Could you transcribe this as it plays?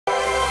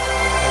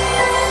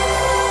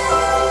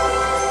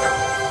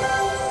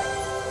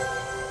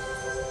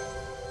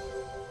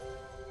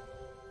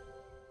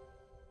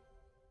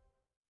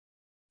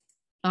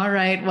All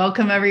right.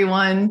 Welcome,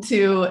 everyone,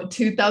 to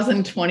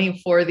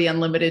 2024, The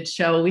Unlimited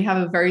Show. We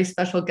have a very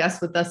special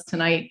guest with us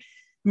tonight,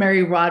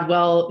 Mary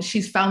Rodwell.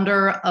 She's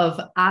founder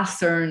of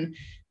ACERN,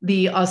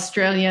 the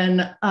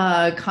Australian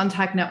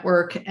Contact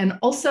Network, and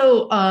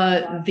also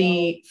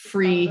the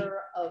free...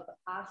 of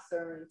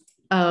ACERN.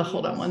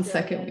 Hold on one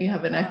second. We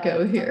have an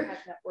echo here.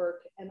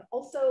 Network, and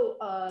also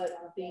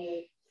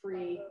the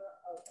free...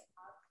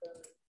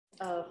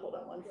 hold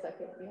on one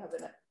second. We have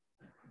an echo.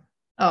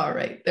 All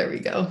right, there we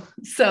go.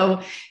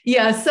 So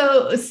yeah,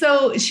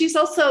 so she's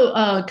also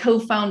a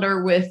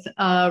co-founder with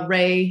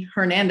Ray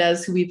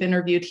Hernandez, who we've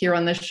interviewed here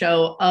on the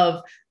show,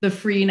 of the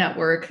Free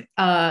Network.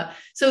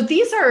 So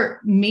these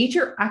are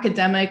major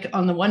academic,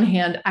 on the one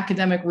hand,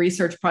 academic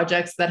research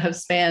projects that have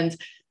spanned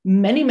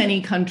many, many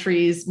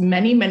countries,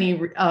 many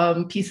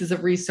pieces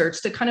of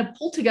research to kind of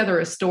pull together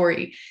a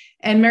story.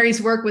 And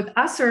Mary's work with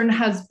ACERN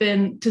has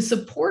been to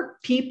support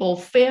people,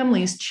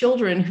 families,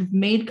 children who've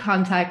made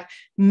contact,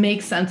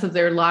 make sense of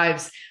their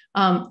lives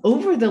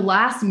over the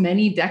last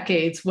many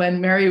decades. When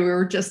Mary, we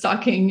were just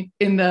talking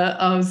in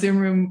the Zoom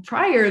room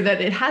prior,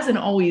 that it hasn't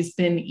always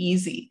been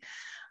easy.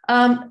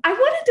 I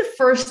wanted to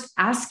first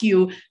ask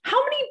you,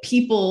 how many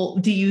people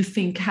do you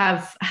think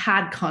have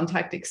had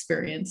contact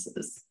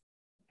experiences?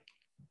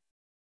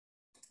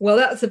 Well,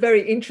 that's a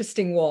very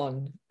interesting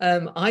one.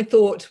 I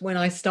thought when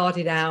I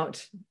started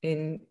out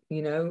in,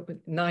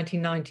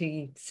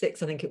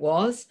 1996, I think it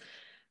was,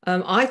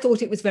 I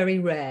thought it was very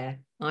rare.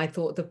 I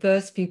thought the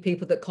first few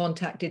people that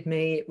contacted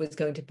me, it was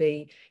going to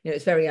be,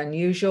 it's very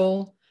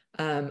unusual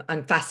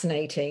and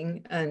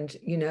fascinating. And,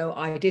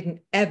 I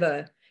didn't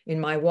ever in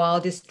my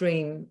wildest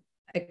dream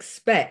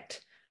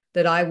expect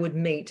that I would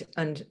meet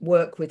and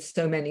work with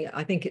so many.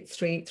 I think it's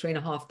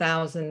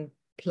 3,500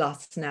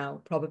 plus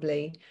now,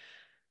 probably.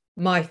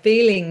 My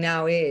feeling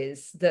now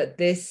is that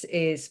this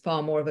is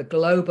far more of a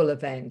global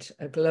event,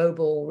 a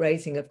global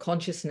raising of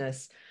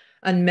consciousness.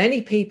 And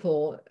many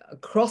people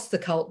across the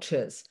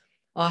cultures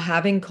are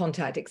having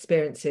contact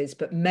experiences,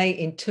 but may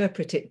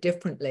interpret it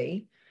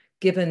differently,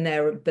 given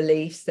their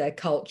beliefs, their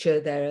culture,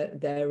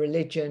 their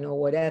religion or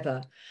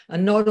whatever,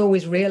 and not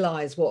always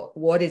realize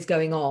what is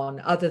going on,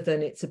 other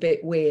than it's a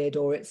bit weird,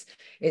 or it's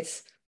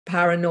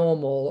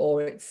paranormal,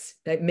 or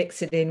they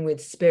mix it in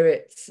with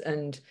spirits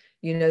and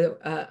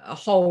a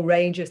whole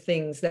range of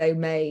things they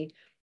may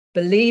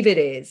believe it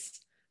is,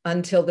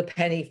 until the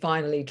penny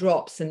finally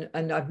drops. And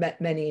I've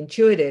met many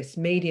intuitives,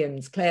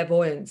 mediums,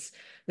 clairvoyants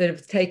that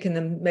have taken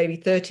them maybe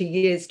 30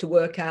 years to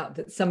work out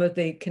that some of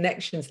the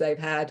connections they've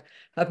had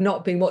have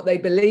not been what they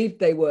believed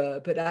they were,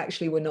 but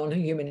actually were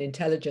non-human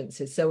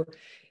intelligences. So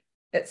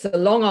it's a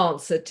long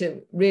answer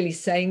to really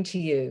saying to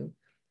you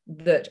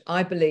that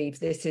I believe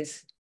this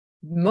is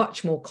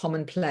much more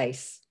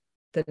commonplace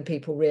than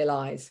people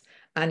realize,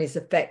 and is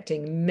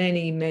affecting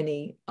many,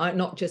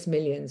 not just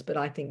millions, but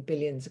I think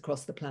billions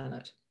across the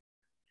planet.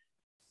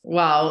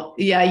 Wow.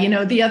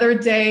 Yeah. The other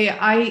day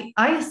I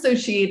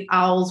associate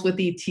owls with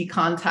ET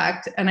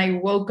contact, and I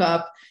woke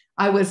up,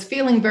 I was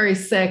feeling very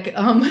sick.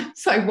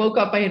 So I woke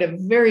up, I had a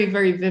very,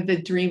 very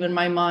vivid dream in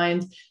my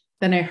mind.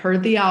 Then I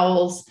heard the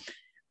owls.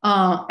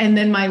 And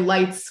then my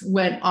lights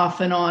went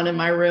off and on in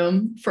my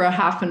room for a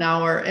half an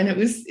hour. And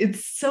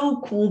it's so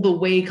cool the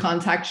way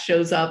contact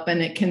shows up,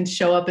 and it can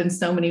show up in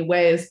so many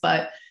ways,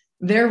 but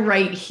they're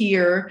right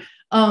here.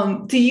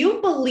 Do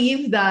you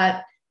believe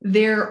that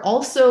they're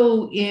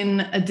also in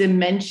a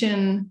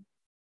dimension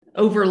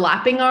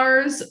overlapping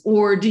ours,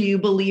 or do you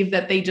believe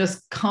that they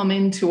just come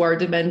into our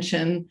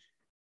dimension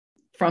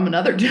from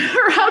another,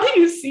 or how do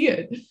you see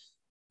it?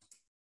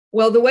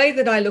 Well, the way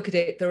that I look at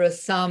it, there are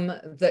some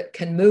that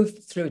can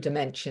move through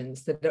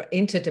dimensions, that are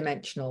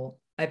interdimensional.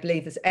 I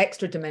believe there's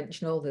extra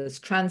dimensional, there's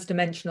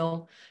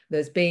transdimensional,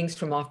 there's beings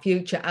from our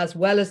future, as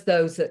well as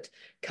those that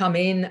come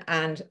in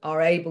and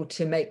are able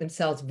to make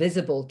themselves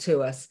visible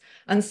to us,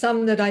 and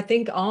some that I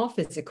think are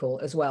physical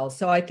as well.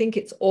 So I think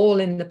it's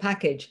all in the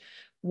package.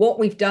 What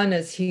we've done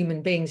as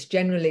human beings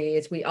generally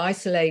is we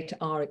isolate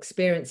our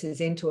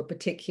experiences into a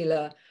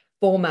particular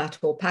format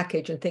or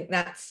package and think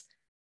that's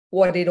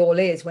what it all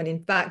is, when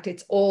in fact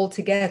it's all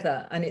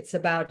together, and it's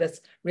about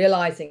us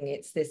realizing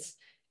it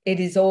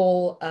is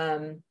all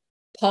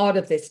part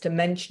of this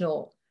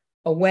dimensional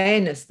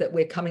awareness that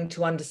we're coming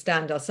to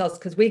understand ourselves.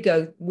 Because we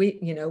go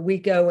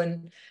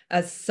and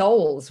as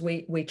souls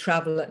we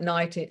travel at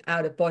night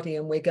out of body,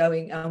 and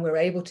we're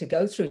able to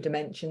go through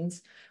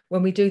dimensions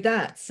when we do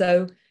that.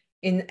 So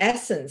in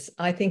essence,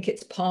 I think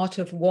it's part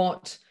of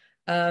what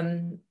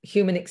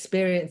human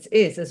experience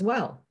is as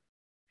well.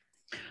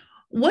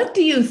 What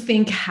do you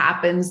think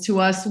happens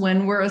to us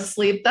when we're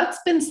asleep? That's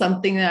been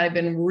something that I've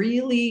been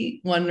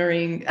really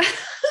wondering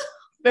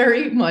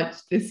very much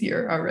this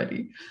year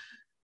already.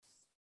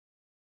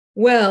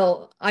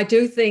 Well, I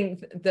do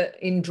think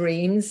that in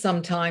dreams,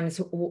 sometimes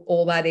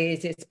all that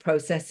is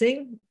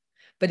processing.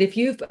 But if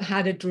you've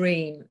had a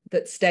dream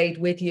that stayed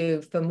with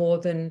you for more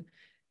than,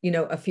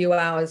 a few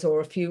hours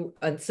or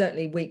and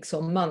certainly weeks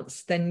or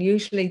months, then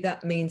usually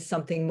that means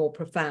something more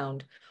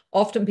profound.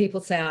 Often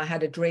people say, I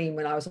had a dream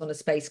when I was on a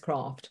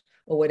spacecraft,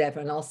 or whatever.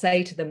 And I'll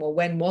say to them, well,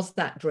 when was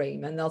that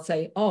dream? And they'll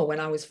say, oh, when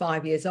I was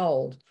 5 years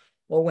old,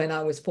 or when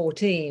I was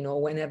 14,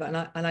 or whenever.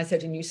 And I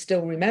said, and you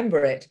still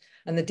remember it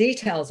and the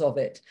details of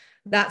it.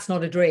 That's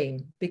not a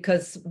dream,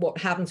 because what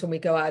happens when we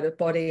go out of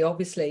body,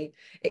 obviously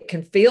it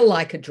can feel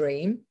like a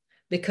dream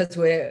because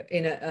we're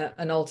in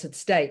an altered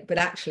state, but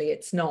actually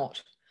it's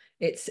not.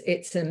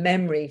 It's a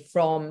memory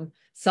from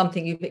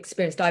something you've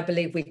experienced. I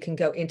believe we can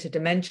go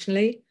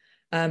interdimensionally.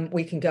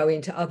 We can go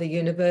into other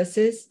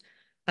universes.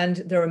 And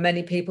there are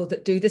many people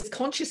that do this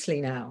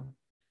consciously now.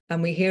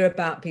 And we hear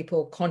about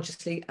people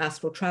consciously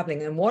astral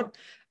traveling. And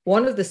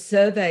one of the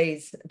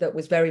surveys that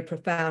was very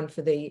profound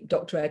for the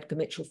Dr. Edgar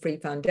Mitchell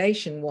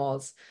Foundation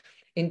was,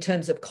 in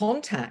terms of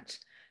contact,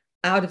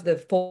 out of the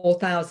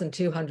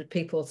 4,200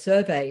 people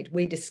surveyed,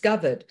 we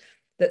discovered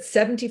that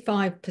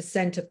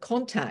 75% of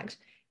contact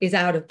is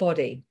out of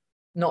body,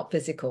 not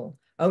physical.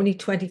 Only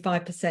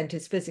 25%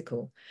 is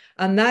physical.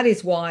 And that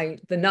is why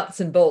the nuts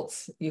and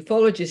bolts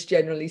ufologists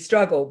generally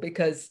struggle,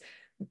 because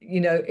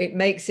it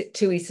makes it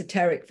too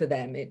esoteric for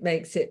them. It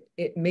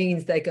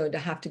means they're going to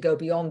have to go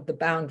beyond the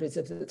boundaries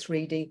of the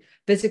 3D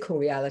physical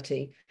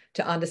reality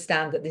to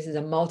understand that this is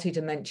a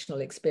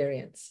multidimensional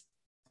experience.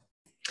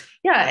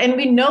 Yeah, and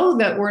we know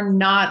that we're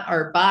not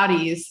our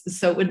bodies,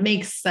 so it would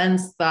make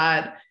sense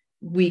that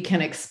we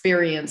can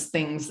experience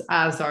things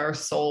as our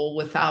soul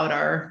without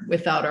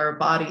our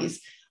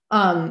bodies.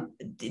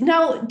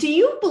 Now, do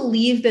you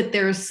believe that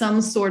there's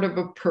some sort of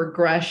a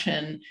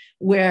progression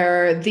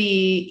where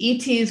the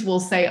ETs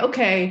will say,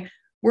 okay,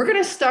 we're going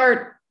to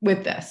start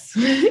with this.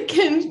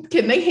 Can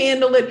they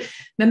handle it?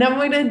 Then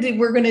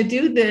we're going to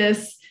do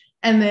this.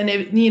 And then,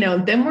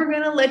 then we're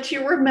going to let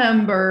you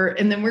remember,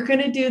 and then we're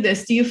going to do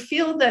this. Do you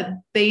feel that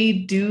they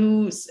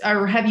do,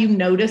 or have you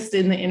noticed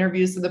in the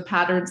interviews of the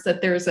patterns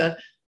that there's a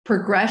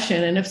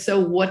progression? And if so,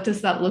 what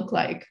does that look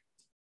like?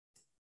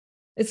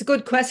 It's a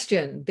good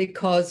question,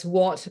 because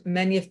what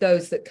many of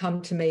those that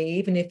come to me,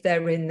 even if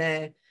they're in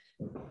their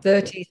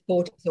 30s,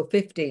 40s, or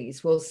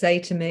 50s, will say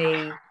to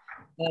me,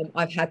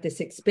 I've had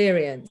this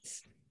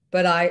experience,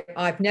 but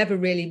I've never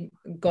really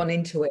gone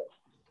into it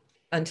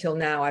until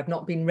now. I've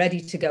not been ready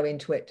to go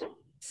into it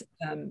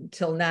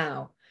till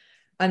now.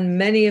 And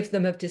many of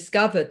them have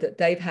discovered that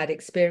they've had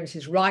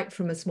experiences right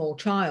from a small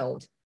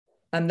child,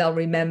 and they'll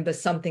remember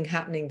something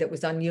happening that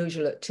was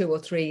unusual at 2 or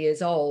 3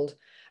 years old,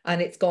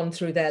 and it's gone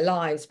through their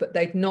lives, but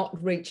they've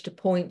not reached a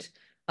point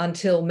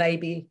until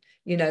maybe,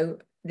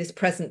 this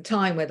present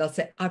time where they'll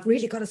say, I've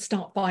really got to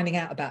start finding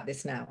out about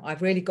this now.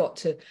 I've really got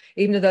to,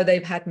 even though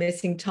they've had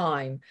missing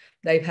time,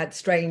 they've had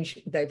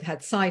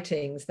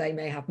sightings, they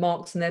may have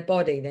marks on their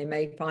body, they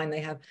may find they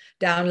have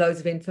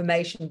downloads of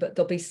information, but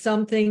there'll be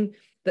something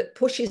that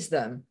pushes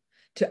them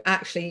to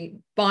actually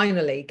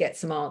finally get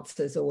some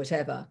answers or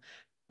whatever.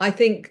 I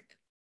think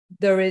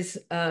there is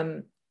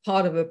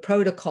part of a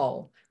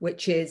protocol,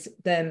 which is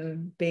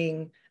them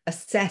being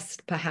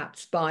assessed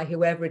perhaps by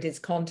whoever it is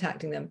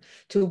contacting them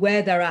to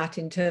where they're at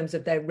in terms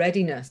of their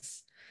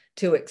readiness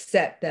to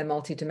accept their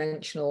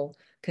multidimensional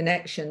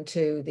connection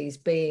to these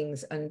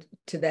beings and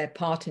to their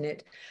part in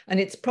it. And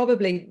it's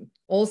probably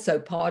also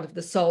part of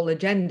the soul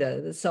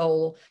agenda, the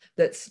soul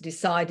that's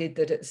decided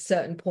that at a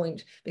certain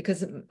point,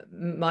 because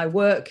my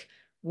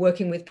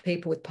working with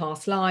people with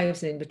past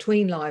lives and in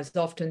between lives,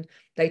 often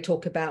they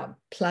talk about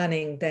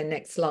planning their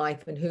next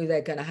life and who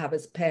they're going to have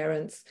as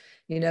parents,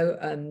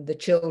 the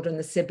children,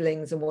 the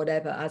siblings and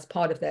whatever, as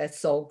part of their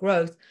soul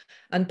growth.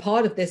 And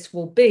part of this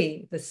will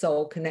be the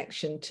soul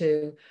connection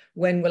to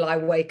when will I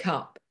wake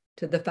up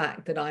to the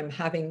fact that I'm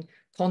having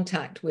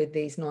contact with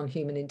these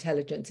non-human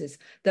intelligences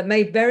that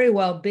may very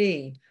well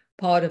be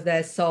part of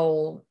their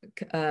soul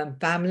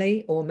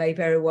family, or may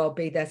very well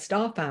be their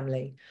star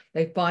family.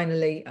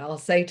 I'll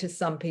say to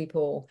some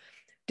people,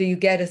 do you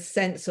get a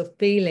sense of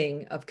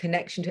feeling of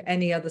connection to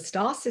any other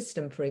star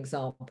system, for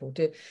example?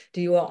 Do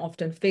you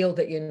often feel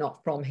that you're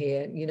not from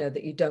here,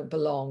 that you don't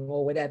belong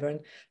or whatever?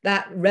 And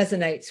that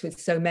resonates with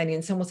so many.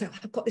 And someone will say,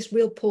 I've got this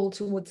real pull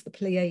towards the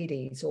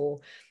Pleiades, or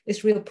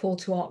this real pull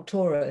to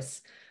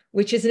Arcturus,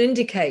 which is an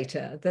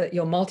indicator that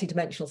your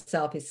multidimensional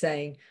self is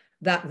saying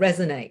that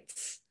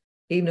resonates,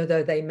 even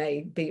though they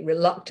may be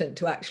reluctant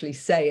to actually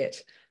say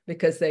it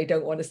because they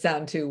don't want to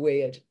sound too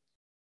weird.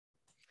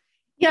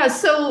 Yeah,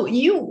 so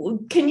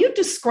can you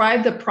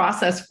describe the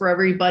process for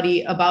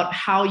everybody about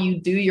how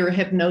you do your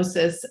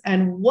hypnosis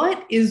and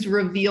what is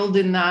revealed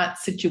in that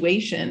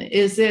situation?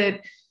 Is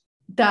it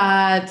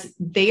that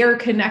they are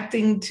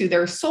connecting to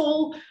their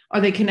soul? Are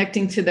they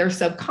connecting to their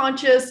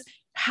subconscious?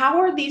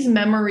 How are these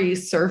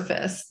memories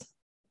surfaced?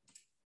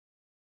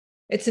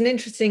 It's an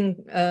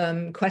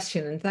interesting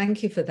question, and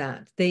thank you for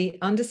that. The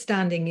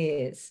understanding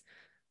is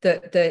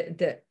that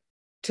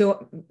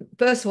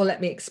first of all,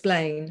 let me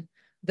explain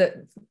that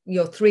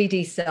your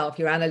 3D self,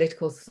 your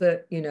analytical,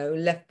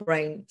 left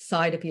brain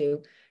side of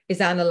you is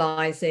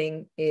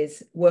analyzing,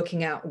 is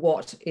working out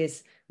what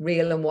is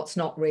real and what's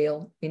not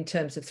real in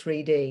terms of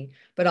 3D.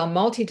 But our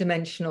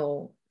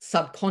multidimensional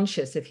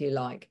subconscious, if you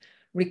like,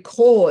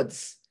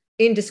 records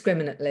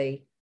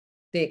indiscriminately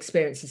the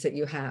experiences that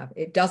you have.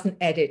 It doesn't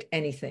edit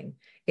anything.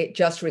 it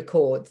just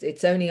records.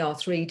 It's only our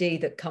 3D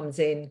that comes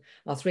in,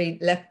 our three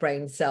left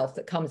brain self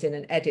that comes in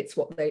and edits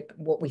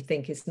what we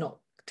think is not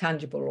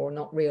tangible or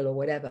not real or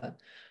whatever.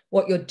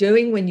 What you're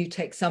doing when you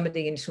take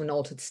somebody into an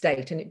altered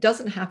state, and it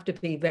doesn't have to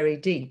be very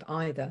deep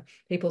either.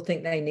 People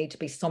think they need to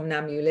be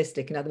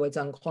somnambulistic, in other words,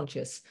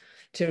 unconscious,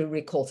 to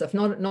recall stuff.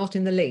 Not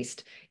in the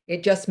least.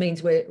 It just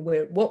means what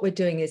we're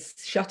doing is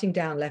shutting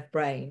down left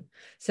brain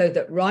so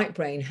that right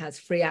brain has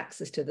free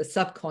access to the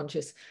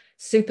subconscious,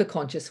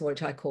 superconscious,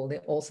 which I call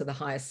it also the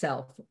higher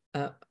self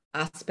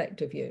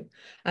aspect of you.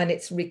 And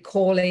it's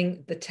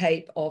recalling the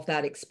tape of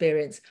that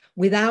experience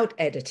without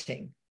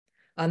editing.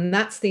 And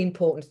that's the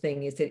important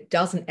thing, is that it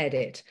doesn't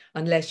edit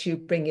unless you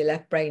bring your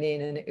left brain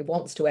in and it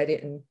wants to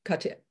edit and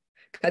cut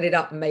it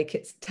up and make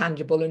it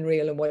tangible and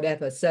real and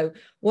whatever. So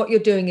what you're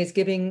doing is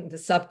giving the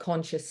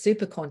subconscious,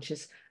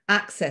 superconscious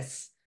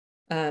access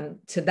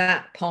to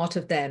that part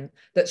of them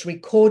that's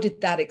recorded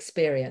that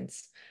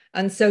experience.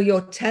 And so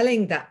you're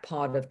telling that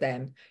part of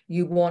them,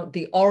 you want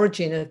the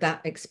origin of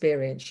that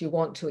experience. You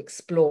want to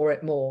explore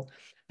it more.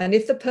 And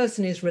if the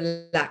person is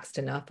relaxed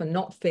enough and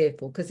not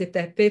fearful, because if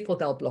they're fearful,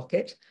 they'll block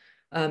it.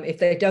 If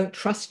they don't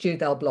trust you,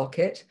 they'll block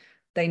it.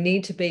 They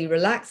need to be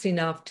relaxed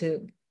enough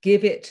to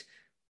give it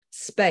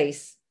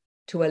space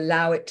to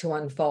allow it to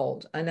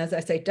unfold. And as I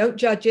say, don't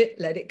judge it,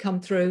 let it come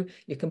through.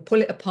 You can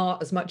pull it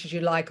apart as much as you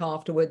like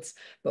afterwards,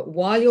 but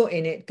while you're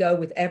in it, go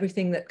with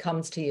everything that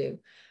comes to you.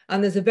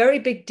 And there's a very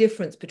big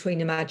difference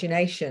between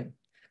imagination,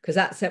 because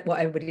that's what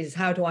everybody is.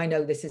 How do I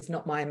know this is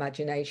not my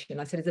imagination?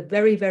 I said, it's a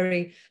very,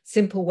 very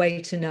simple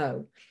way to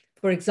know.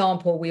 For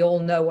example, we all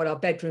know what our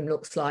bedroom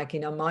looks like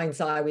in our mind's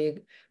eye.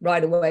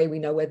 Right away, we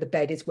know where the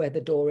bed is, where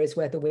the door is,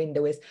 where the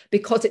window is,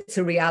 because it's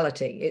a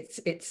reality.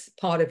 It's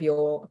part of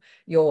your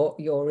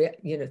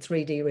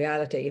 3D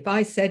reality. If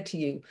I said to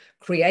you,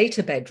 create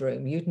a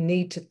bedroom, you'd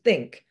need to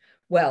think,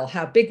 well,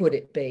 how big would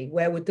it be?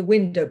 Where would the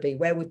window be?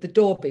 Where would the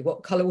door be?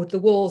 What color would the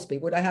walls be?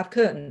 Would I have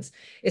curtains?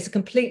 It's a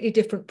completely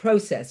different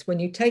process.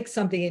 When you take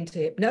somebody into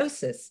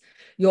hypnosis,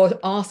 you're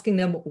asking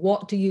them,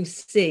 what do you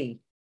see?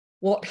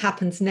 What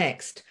happens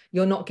next?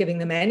 You're not giving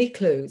them any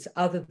clues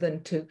other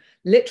than to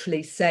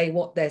literally say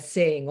what they're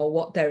seeing or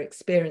what they're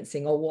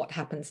experiencing or what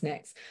happens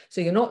next. So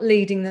you're not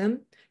leading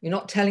them. You're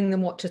not telling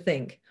them what to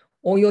think.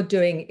 All you're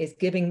doing is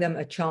giving them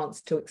a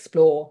chance to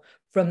explore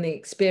from the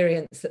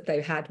experience that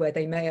they've had, where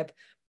they may have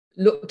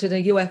looked at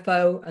a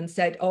UFO and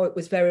said, oh, it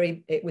was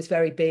very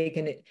big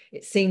and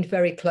it seemed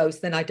very close.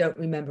 Then I don't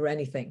remember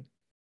anything.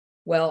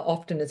 Well,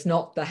 often as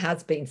not, there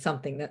has been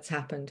something that's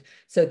happened.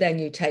 So then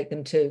you take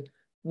them to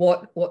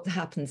what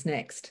happens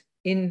next.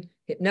 In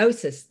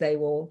hypnosis, they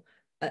will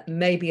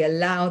maybe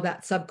allow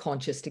that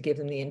subconscious to give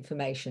them the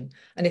information.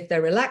 And if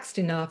they're relaxed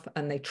enough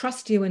and they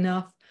trust you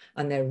enough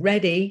and they're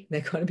ready,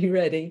 they're going to be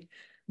ready,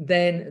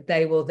 then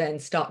they will then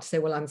start to say,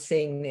 well, I'm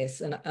seeing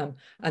this. And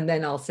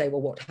then I'll say,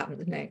 well, what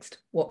happens next?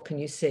 What can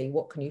you see?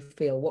 What can you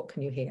feel? What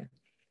can you hear?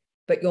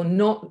 But you're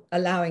not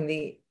allowing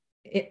the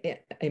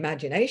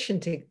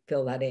imagination to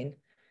fill that in,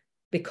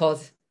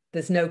 because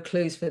there's no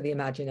clues for the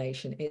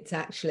imagination. It's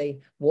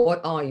actually,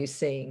 what are you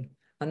seeing?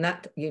 And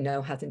that,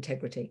 has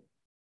integrity.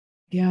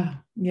 Yeah.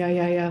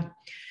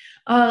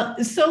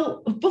 So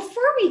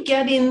before we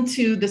get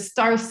into the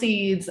star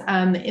seeds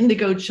and the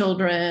indigo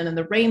children and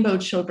the rainbow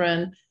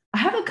children, I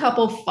have a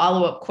couple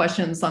follow-up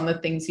questions on the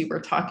things you were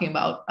talking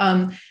about.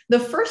 The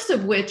first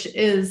of which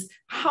is,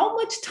 how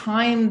much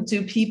time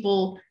do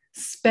people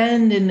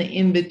spend in the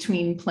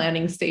in-between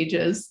planning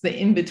stages, the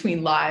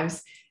in-between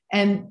lives?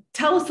 And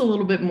tell us a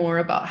little bit more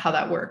about how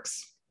that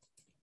works.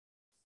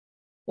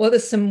 Well,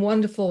 there's some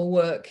wonderful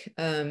work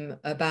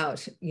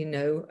about,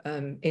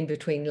 in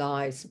between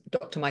lives.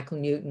 Dr. Michael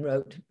Newton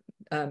wrote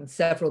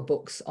several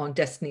books on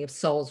Destiny of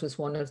Souls was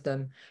one of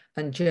them,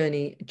 and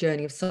Journey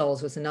of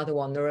Souls was another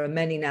one. There are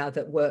many now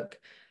that work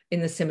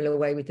in a similar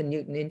way with the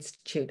Newton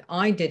Institute.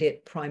 I did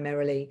it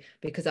primarily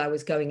because I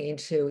was going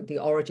into the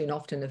origin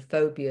often of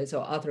phobias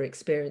or other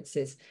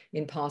experiences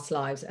in past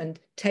lives, and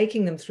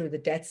taking them through the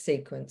death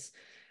sequence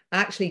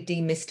actually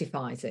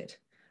demystifies it.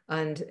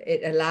 And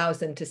it allows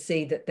them to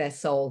see that their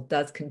soul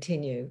does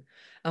continue.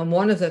 And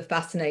one of the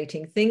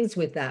fascinating things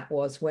with that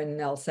was when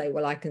they'll say,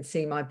 well, I can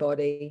see my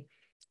body,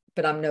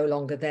 but I'm no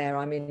longer there.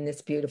 I'm in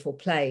this beautiful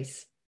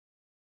place.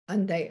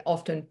 And they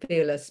often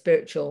feel a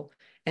spiritual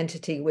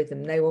entity with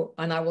them.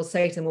 And I will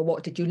say to them, well,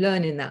 what did you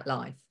learn in that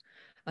life?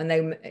 And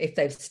if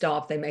they've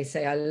starved, they may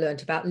say, I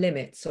learned about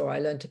limits, or I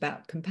learned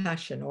about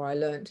compassion, or I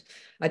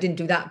didn't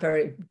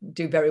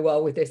do very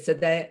well with this. So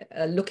they're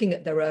looking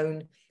at their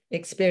own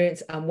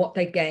experience and what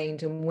they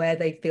gained and where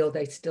they feel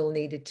they still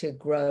needed to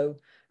grow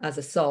as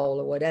a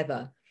soul or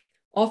whatever.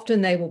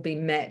 Often they will be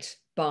met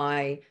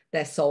by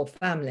their soul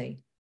family.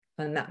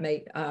 And that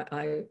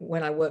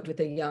when I worked with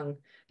a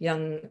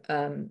young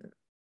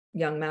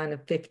man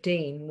of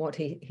 15, what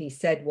he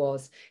said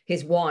was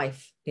his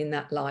wife in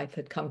that life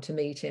had come to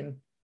meet him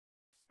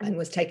and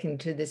was taken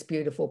to this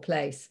beautiful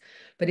place.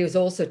 But he was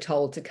also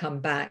told to come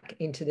back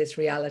into this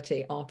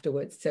reality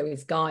afterwards. So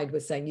his guide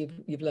was saying,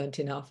 you've learned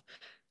enough.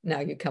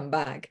 Now you come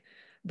back.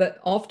 but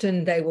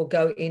often they will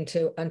go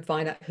into and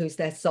find out who's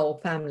their soul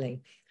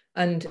family.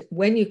 And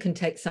when you can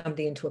take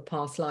somebody into a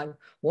past life,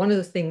 one of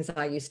the things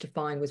I used to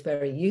find was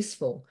very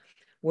useful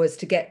was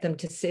to get them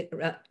to sit,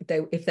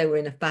 if they were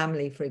in a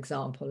family, for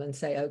example, and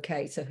say,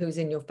 okay, so who's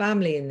in your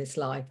family in this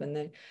life?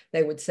 And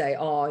they would say,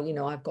 oh, you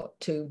know, I've got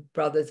 2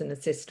 brothers and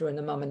a sister and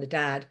a mum and a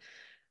dad.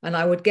 And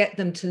I would get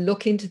them to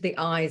look into the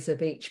eyes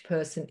of each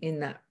person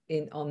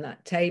on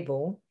that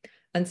table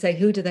and say,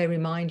 who do they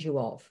remind you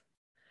of?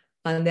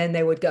 And then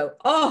they would go,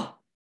 oh,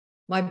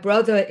 my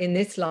brother in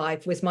this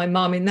life was my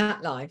mum in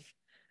that life.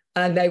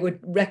 And they would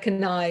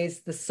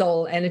recognize the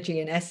soul energy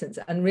in essence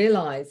and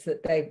realize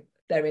that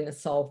they're in a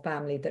soul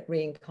family that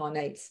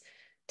reincarnates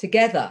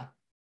together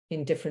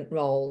in different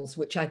roles,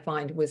 which I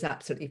find was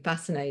absolutely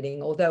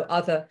fascinating, although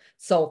other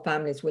soul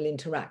families will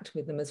interact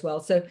with them as well.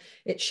 So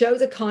it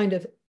shows a kind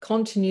of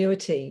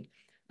continuity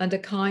and a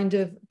kind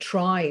of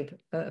tribe,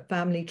 a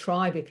family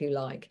tribe, if you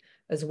like,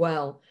 as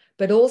well,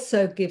 but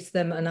also gives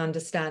them an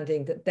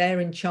understanding that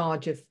they're in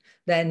charge of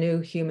their new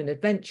human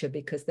adventure,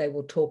 because they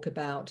will talk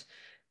about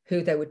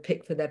who they would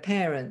pick for their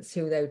parents,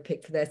 who they would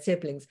pick for their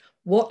siblings,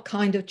 what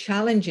kind of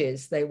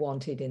challenges they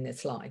wanted in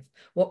this life,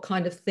 what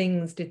kind of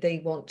things did they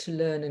want to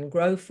learn and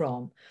grow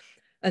from.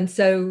 And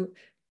so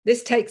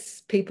this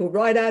takes people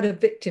right out of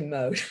victim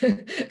mode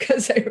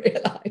because they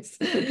realize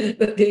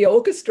that the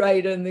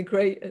orchestrator and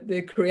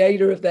the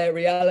creator of their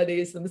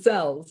reality is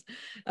themselves.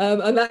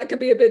 And that could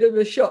be a bit of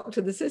a shock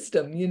to the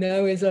system, you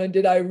know,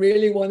 did I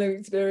really want to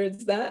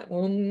experience that?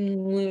 Well,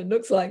 it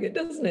looks like it,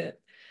 doesn't it?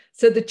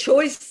 So the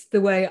choice,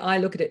 the way I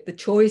look at it, the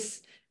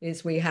choice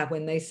is we have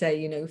when they say,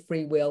 you know,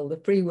 free will. The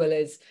free will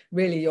is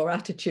really your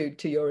attitude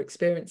to your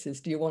experiences.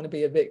 Do you want to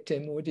be a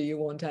victim, or do you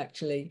want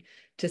actually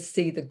to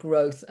see the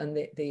growth and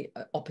the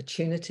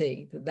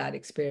opportunity that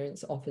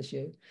experience offers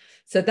you?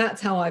 So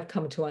that's how I've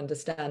come to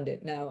understand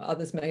it. Now,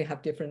 others may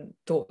have different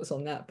thoughts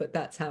on that, but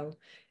that's how,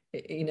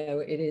 you know,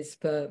 it is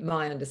for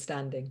my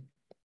understanding.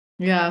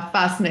 Yeah,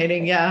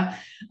 fascinating. Yeah.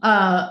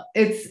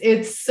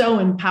 It's so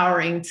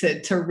empowering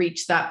to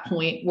reach that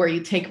point where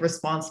you take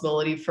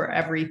responsibility for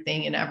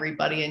everything and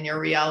everybody in your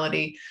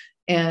reality,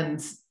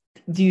 and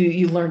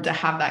you learn to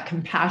have that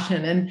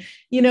compassion. And,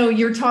 you know,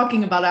 you're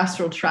talking about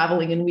astral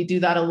traveling, and we do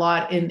that a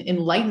lot in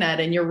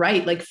LightNet. And you're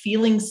right, like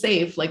feeling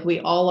safe, like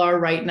we all are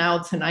right now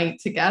tonight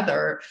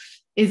together,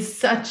 is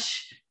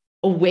such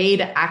a way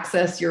to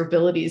access your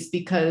abilities,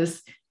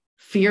 because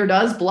fear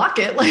does block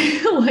it,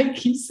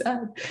 like you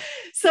said.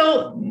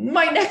 So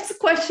my next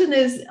question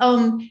is,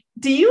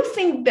 do you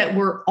think that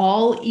we're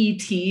all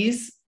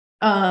ETs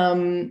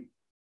having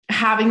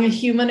a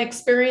human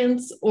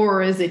experience,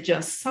 or is it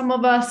just some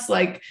of us?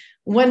 Like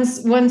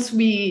once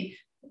we,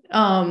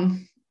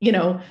 you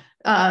know,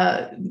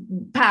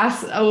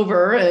 pass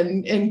over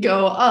and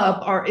go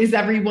up, is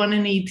everyone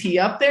an ET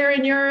up there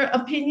in your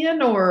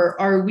opinion, or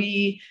are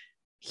we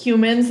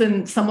humans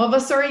and some of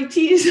us are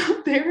ETs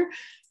up there?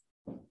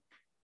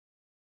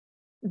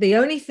 The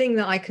only thing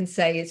that I can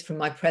say is from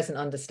my present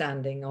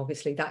understanding.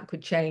 Obviously that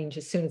could change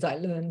as soon as I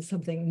learn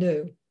something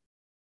new.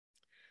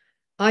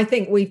 I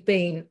think we've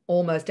been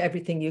almost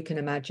everything you can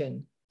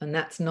imagine. And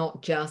that's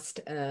not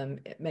just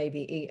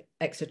maybe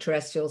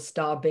extraterrestrial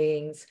star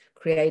beings,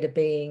 creator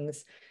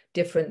beings,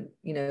 different,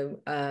 you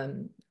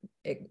know,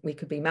 we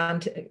could be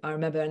manta. I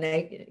remember the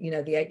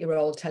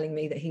 8-year-old telling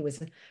me that he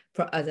was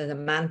a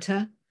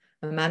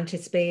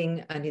mantis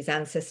being, and his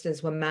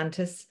ancestors were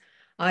mantis.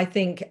 I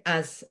think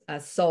as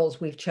souls,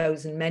 we've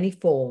chosen many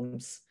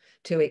forms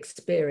to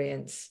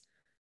experience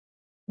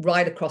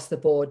right across the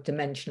board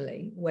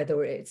dimensionally,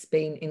 whether it's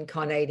been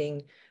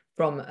incarnating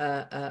from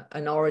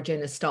an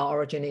origin, a star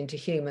origin, into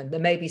human. There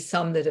may be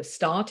some that have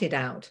started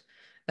out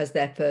as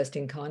their first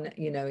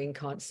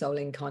soul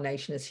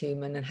incarnation as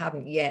human and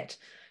haven't yet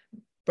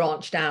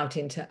branched out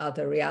into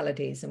other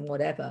realities and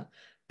whatever.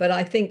 But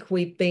I think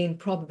we've been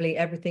probably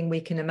everything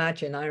we can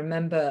imagine. I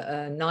remember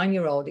a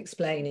 9-year-old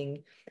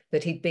explaining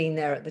that he'd been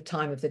there at the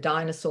time of the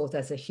dinosaurs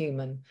as a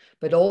human,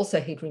 but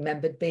also he'd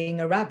remembered being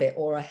a rabbit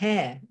or a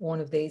hare, one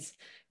of these,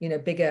 you know,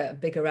 bigger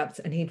rabbits,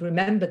 and he'd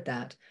remembered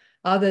that.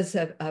 Others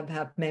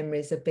have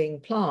memories of being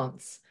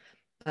plants,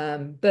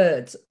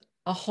 birds,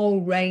 a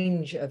whole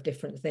range of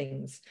different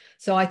things.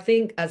 So I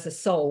think as a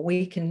soul,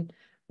 we can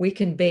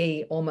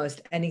be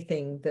almost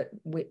anything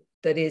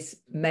that is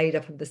made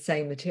up of the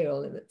same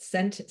material,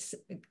 that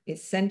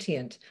is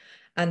sentient.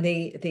 And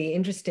the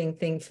interesting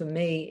thing for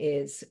me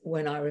is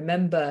when I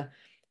remember,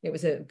 it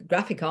was a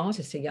graphic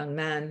artist, a young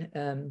man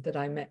that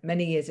I met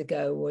many years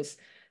ago, was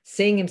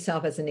seeing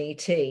himself as an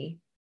ET.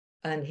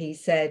 And he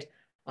said,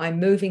 I'm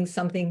moving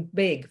something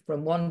big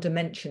from one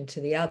dimension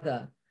to the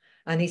other.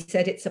 And he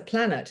said, it's a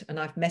planet and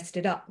I've messed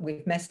it up.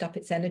 We've messed up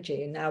its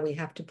energy and now we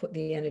have to put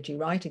the energy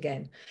right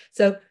again.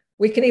 So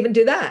we can even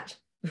do that.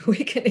 We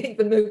can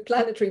even move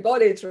planetary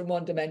bodies from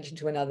one dimension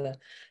to another.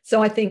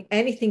 So I think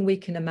anything we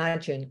can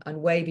imagine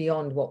and way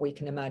beyond what we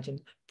can imagine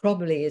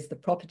probably is the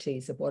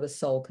properties of what a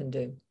soul can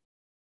do.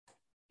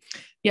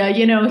 Yeah,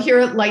 you know, here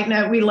at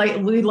LightNet,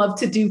 we love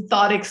to do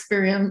thought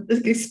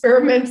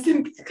experiments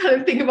and kind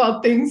of think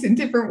about things in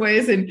different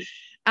ways. And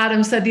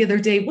Adam said the other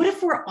day, what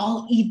if we're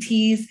all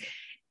ETs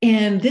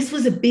and this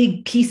was a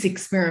big peace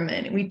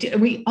experiment?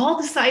 And we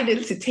all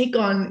decided to take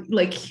on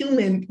like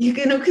human,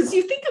 because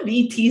you think of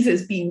ETs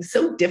as being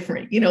so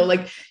different,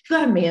 like you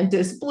got a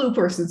mantis, blue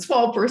person,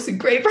 small person,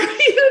 gray person.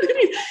 What I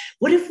mean?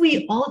 What if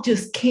we all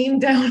just came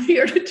down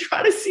here to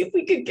try to see if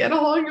we could get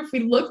along if we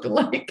looked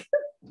alike?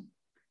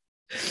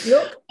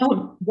 Look.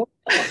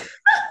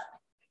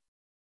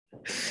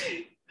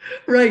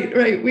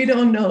 Right. We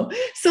don't know.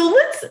 So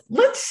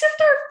let's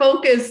shift our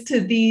focus to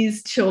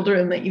these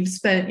children that you've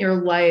spent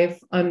your life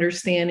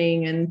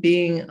understanding and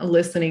being a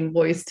listening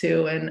voice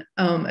to, and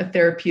a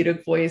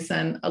therapeutic voice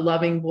and a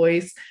loving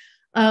voice.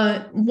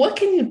 What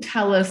can you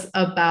tell us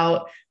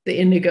about the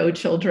Indigo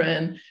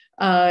children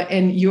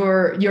and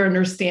your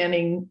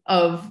understanding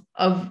of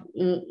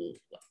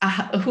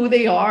who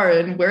they are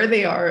and where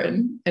they are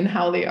and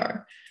how they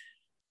are?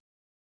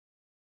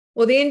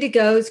 Well, the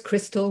Indigos,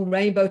 crystal,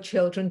 rainbow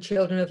children,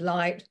 children of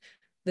light,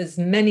 there's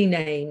many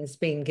names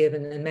being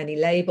given and many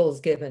labels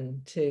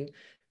given to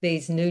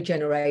these new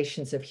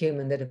generations of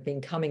human that have been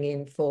coming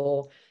in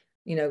for,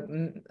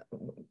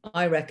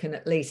 I reckon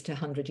at least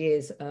 100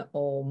 years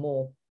or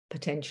more,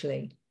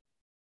 potentially.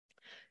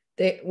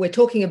 We're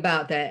talking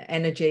about their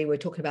energy, we're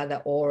talking about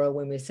their aura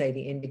when we say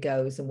the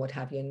Indigos and what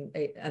have you,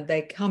 and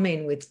they come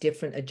in with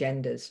different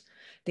agendas.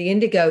 The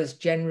Indigos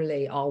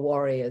generally are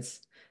warriors.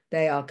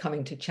 They are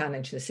coming to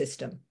challenge the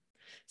system.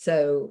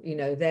 So,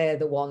 they're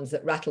the ones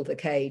that rattle the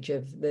cage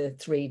of the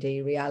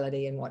 3D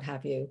reality and what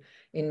have you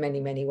in many,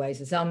 many ways.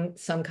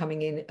 There's some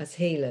coming in as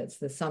healers.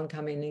 There's some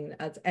coming in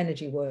as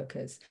energy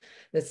workers.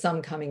 There's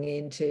some coming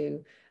in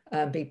to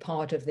be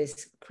part of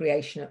this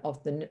creation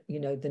of the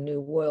new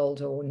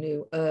world or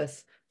new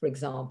earth, for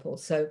example.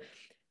 So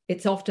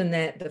it's often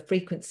the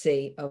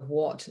frequency of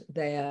what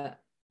their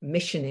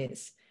mission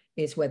is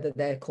whether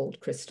they're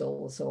called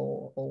crystals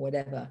or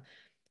whatever.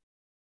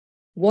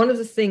 One of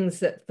the things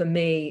that for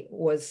me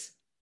was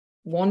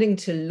wanting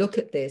to look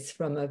at this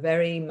from a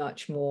very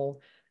much more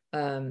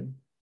 3D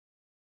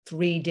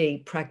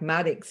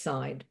pragmatic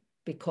side,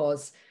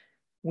 because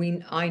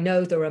I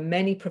know there are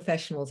many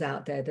professionals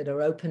out there that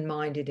are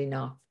open-minded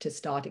enough to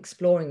start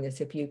exploring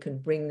this if you can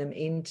bring them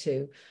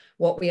into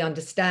what we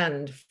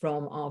understand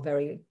from our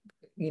very,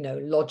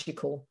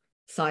 logical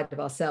side of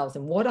ourselves.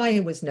 And what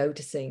I was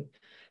noticing,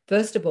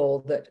 first of all,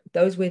 that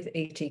those with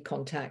ET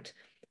contact,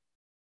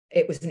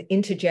 it was an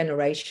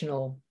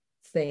intergenerational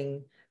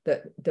thing,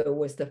 that there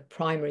was the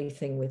primary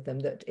thing with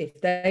them, that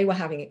if they were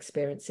having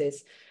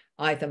experiences,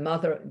 either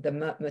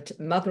the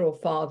mother or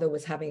father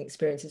was having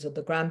experiences, or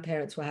the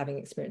grandparents were having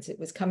experiences, it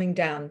was coming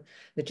down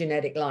the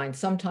genetic line.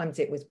 Sometimes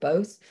it was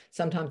both.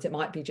 Sometimes it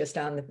might be just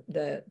down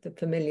the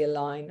familiar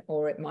line,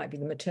 or it might be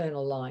the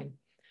maternal line.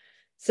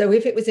 So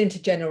if it was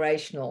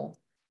intergenerational,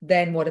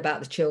 then what about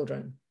the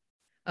children?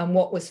 And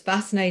what was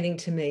fascinating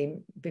to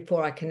me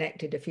before I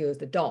connected a few of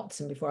the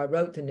dots and before I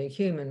wrote The New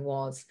Human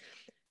was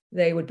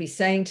they would be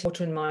saying to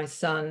daughter and my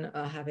son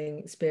are having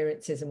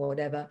experiences and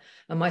whatever.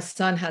 And my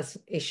son has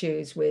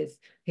issues with,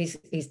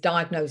 he's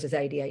diagnosed as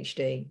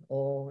ADHD,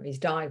 or he's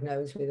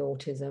diagnosed with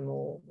autism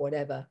or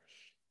whatever.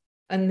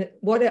 And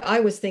what I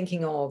was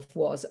thinking of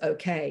was,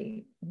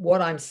 okay, what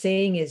I'm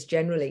seeing is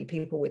generally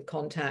people with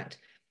contact,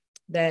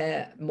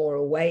 they're more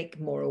awake,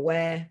 more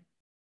aware,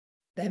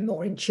 they're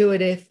more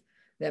intuitive,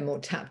 they're more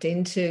tapped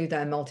into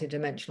their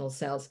multidimensional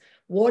selves.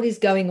 What is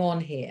going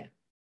on here?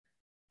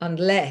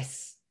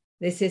 Unless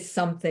this is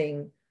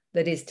something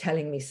that is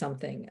telling me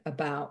something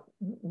about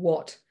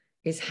what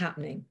is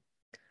happening.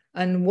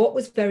 And what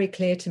was very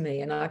clear to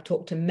me, and I've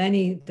talked to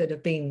many that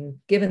have been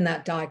given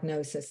that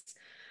diagnosis,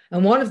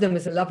 and one of them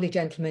was a lovely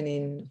gentleman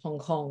in Hong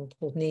Kong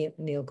called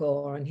Neil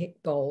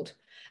Gold,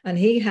 and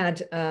he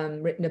had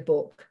written a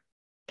book,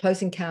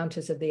 Close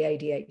Encounters of the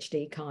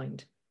ADHD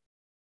Kind.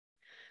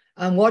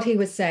 And what he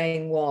was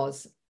saying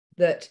was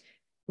that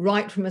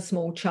right from a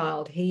small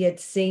child, he had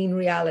seen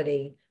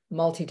reality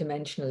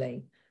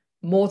multidimensionally,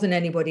 more than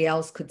anybody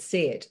else could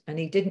see it. And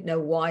he didn't know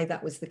why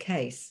that was the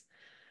case.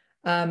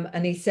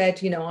 And he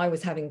said, I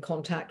was having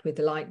contact with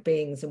the light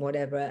beings and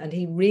whatever. And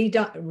he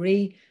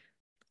relabeled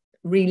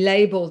the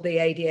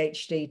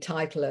ADHD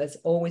title as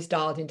always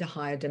dialed into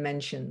higher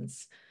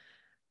dimensions.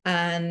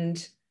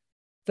 And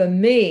for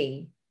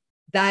me,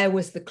 there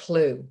was the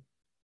clue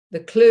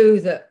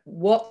that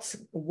what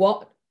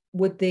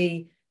would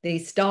the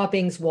star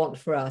beings want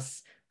for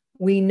us.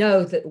 We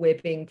know that we're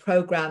being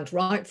programmed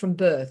right from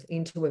birth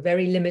into a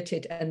very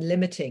limited and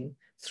limiting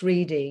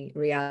 3D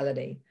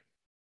reality.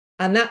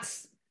 And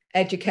that's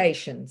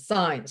education,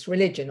 science,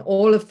 religion,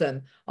 all of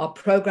them are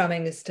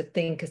programming us to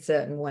think a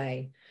certain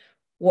way.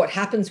 What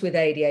happens with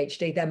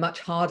ADHD, they're much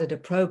harder to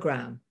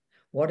program.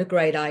 What a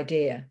great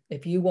idea.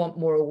 If you want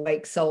more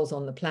awake souls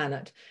on the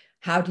planet,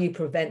 how do you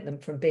prevent them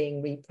from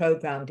being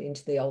reprogrammed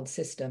into the old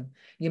system?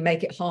 You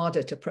make it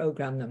harder to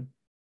program them.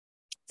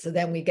 So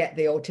then we get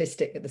the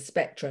autistic, the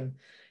spectrum,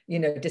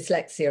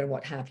 dyslexia and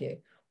what have you.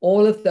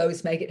 All of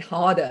those make it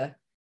harder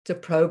to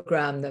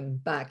program them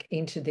back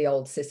into the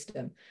old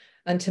system.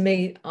 And to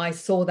me, I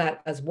saw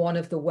that as one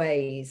of the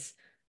ways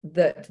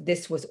that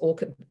this was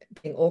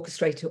being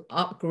orchestrated to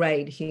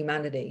upgrade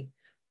humanity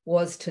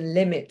was to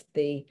limit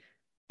the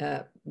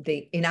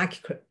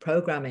inaccurate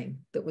programming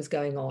that was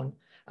going on.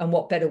 And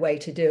what better way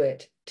to do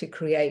it, to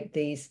create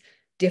these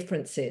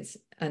differences.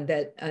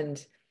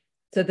 And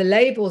so the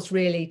labels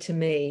really, to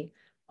me,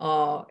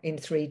 are in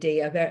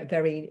 3D, are very,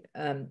 very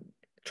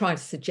trying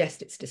to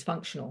suggest it's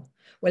dysfunctional.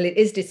 Well, it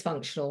is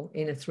dysfunctional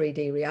in a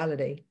 3D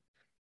reality,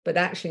 but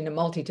actually in a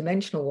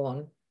multidimensional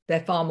one, they're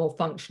far more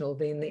functional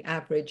than the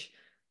average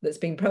that's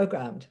been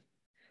programmed.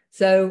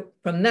 So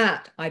from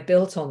that, I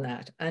built on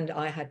that. And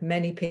I had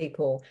many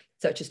people,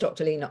 such as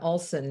Dr. Lena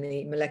Olson,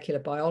 the molecular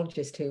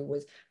biologist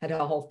who had her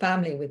whole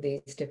family with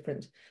these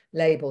different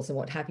labels and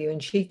what have you.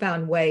 And she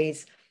found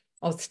ways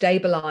of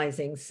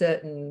stabilizing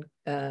certain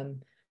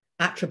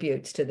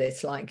attributes to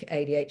this, like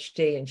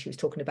ADHD. And she was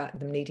talking about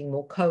them needing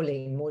more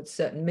choline, more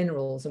certain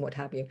minerals and what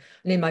have you.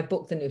 And in my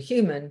book, The New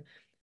Human,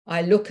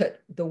 I look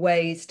at the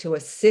ways to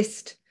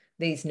assist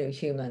these new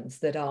humans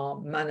that are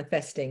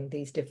manifesting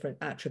these different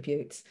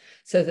attributes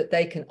so that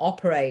they can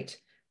operate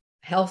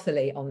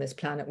healthily on this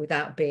planet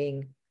without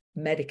being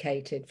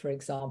medicated, for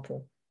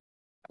example,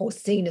 or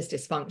seen as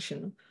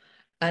dysfunction,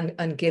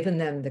 and given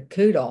them the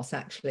kudos,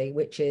 actually,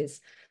 which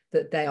is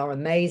that they are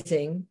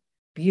amazing,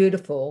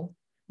 beautiful,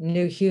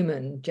 new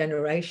human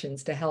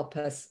generations to help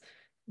us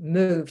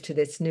move to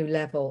this new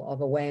level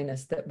of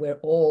awareness that we're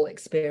all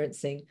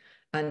experiencing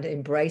and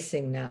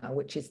embracing now,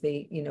 which is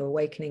the,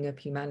 awakening of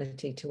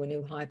humanity to a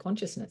new higher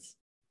consciousness.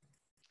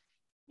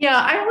 Yeah,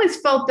 I always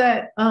felt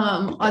that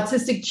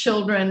autistic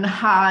children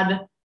had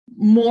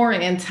more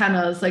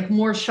antennas, like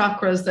more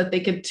chakras that they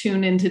could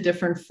tune into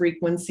different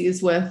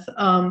frequencies with.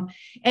 And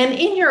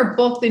in your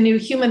book, The New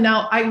Human,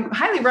 now I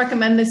highly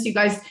recommend this, you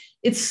guys.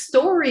 It's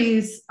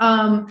stories,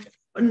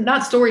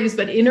 not stories,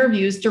 but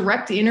interviews,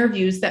 direct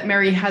interviews that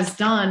Mary has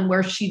done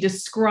where she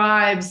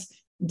describes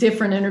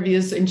different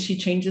interviews and she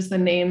changes the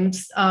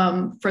names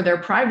for their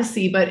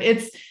privacy. But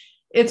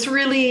it's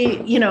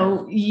really,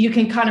 you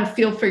can kind of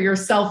feel for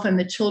yourself, and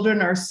the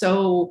children are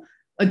so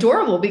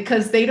adorable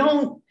because they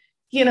don't,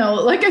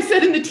 like I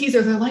said in the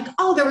teaser, they're like,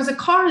 oh, there was a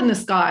car in the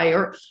sky,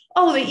 or,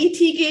 oh, the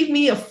ET gave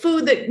me a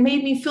food that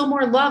made me feel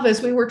more love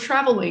as we were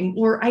traveling,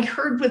 or I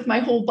heard with my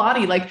whole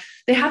body. Like,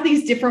 they have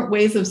these different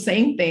ways of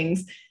saying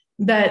things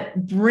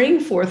that bring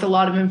forth a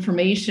lot of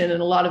information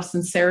and a lot of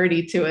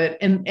sincerity to it.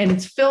 And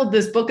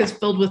this book is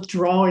filled with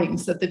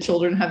drawings that the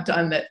children have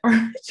done that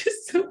are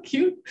just so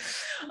cute.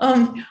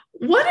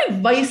 What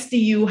advice do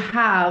you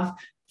have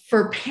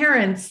for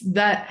parents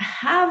that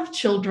have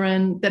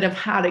children that have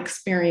had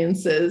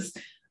experiences?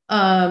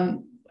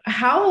 How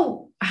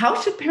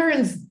should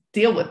parents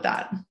deal with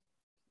that?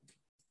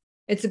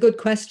 It's a good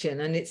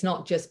question. And it's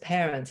not just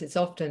parents. It's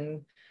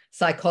often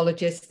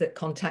psychologists that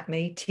contact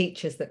me,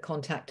 teachers that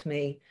contact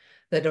me,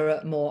 that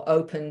are more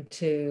open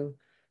to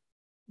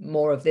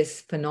more of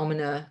this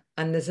phenomena.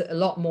 And there's a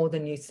lot more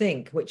than you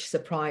think, which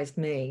surprised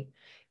me,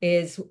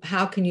 is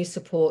how can you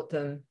support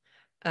them?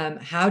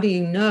 How do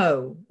you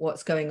know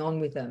what's going on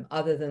with them,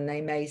 other than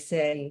they may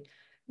say,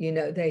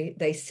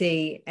 they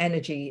see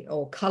energy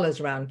or colors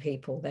around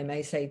people. They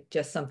may say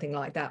just something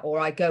like that. Or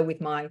I go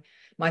with my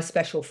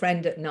special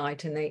friend at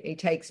night and he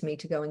takes me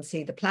to go and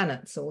see the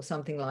planets or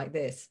something like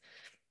this.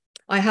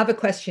 I have a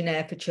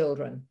questionnaire for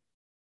children,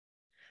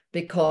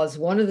 because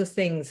one of the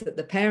things that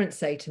the parents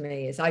say to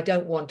me is, I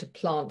don't want to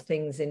plant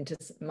things into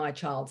my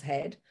child's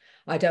head.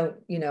 I don't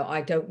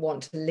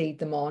want to lead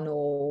them on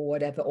or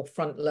whatever, or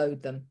front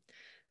load them.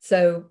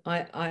 So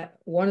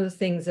one of the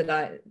things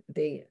that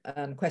the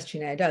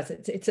questionnaire does,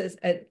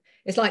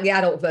 it's like the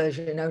adult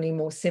version, only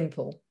more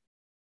simple,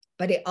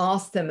 but it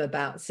asks them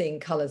about seeing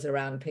colors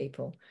around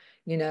people,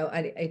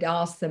 and it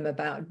asks them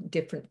about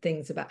different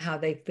things about how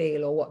they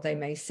feel or what they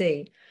may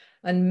see.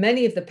 And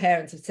many of the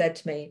parents have said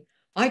to me,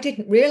 I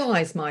didn't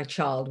realize my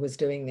child was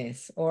doing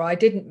this, or I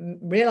didn't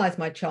realize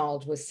my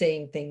child was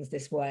seeing things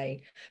this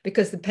way,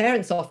 because the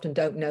parents often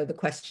don't know the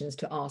questions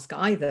to ask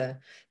either,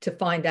 to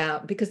find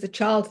out, because the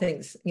child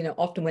thinks,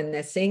 often when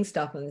they're seeing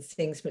stuff and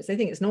seeing spirits, they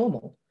think it's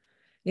normal.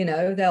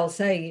 They'll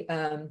say,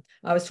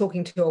 I was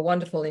talking to a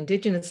wonderful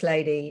Indigenous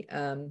lady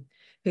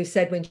who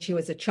said when she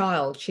was a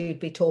child, she'd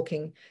be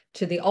talking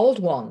to the old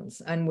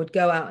ones and would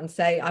go out and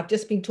say, I've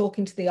just been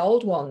talking to the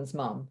old ones,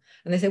 Mum.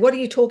 And they say, what are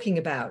you talking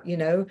about?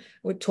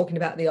 We're talking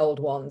about the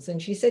old ones.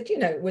 And she said,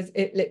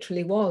 it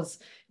literally was,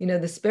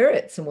 the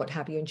spirits and what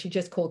have you. And she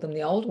just called them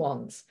the old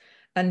ones.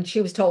 And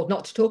she was told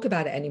not to talk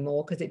about it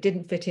anymore because it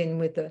didn't fit in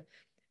with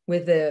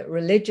the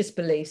religious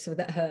beliefs of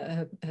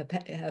her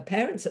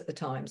parents at the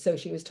time. So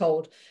she was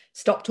told,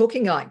 stop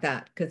talking like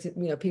that, because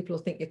people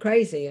will think you're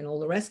crazy and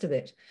all the rest of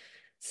it.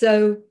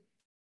 So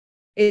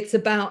it's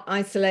about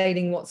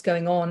isolating what's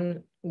going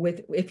on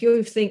with, if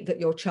you think that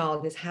your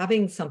child is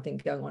having something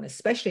going on,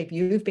 especially if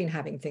you've been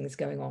having things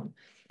going on,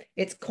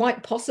 it's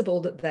quite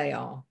possible that they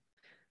are,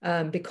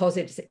 because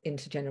it's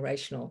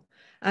intergenerational.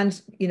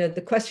 And,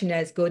 the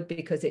questionnaire is good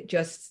because it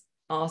just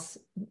asks,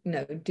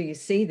 do you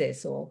see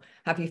this, or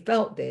have you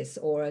felt this,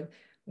 or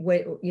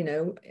you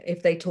know,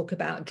 if they talk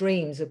about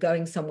dreams of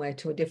going somewhere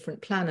to a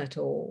different planet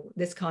or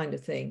this kind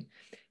of thing,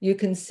 you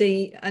can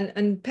see,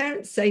 and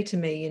parents say to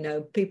me, you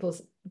know, people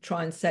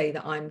try and say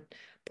that I'm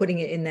putting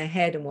it in their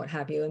head and what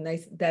have you, and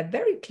they're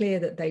very clear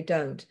that they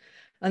don't.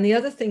 And the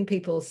other thing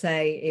people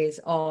say is,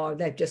 oh,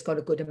 they've just got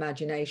a good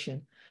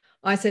imagination.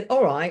 I said,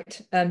 all right,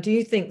 do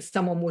you think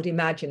someone would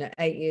imagine at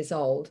 8 years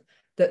old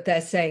that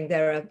they're saying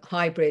they're a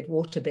hybrid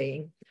water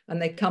being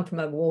and they come from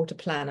a water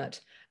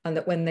planet, and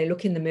that when they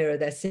look in the mirror,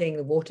 they're seeing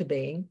the water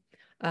being,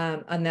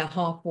 and they're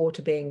half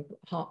water being,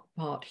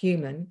 part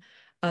human,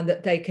 and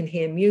that they can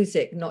hear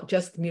music, not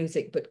just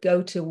music, but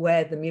go to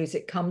where the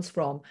music comes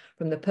from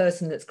the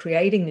person that's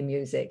creating the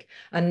music,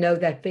 and know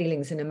their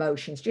feelings and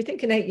emotions? Do you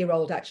think an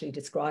 8-year-old actually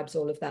describes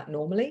all of that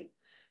normally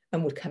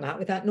and would come out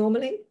with that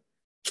normally?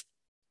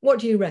 What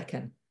do you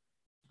reckon?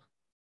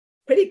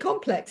 Pretty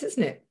complex,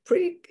 isn't it?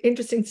 Pretty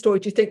interesting story.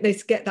 Do you think they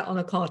get that on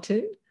a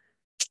cartoon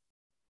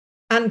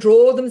and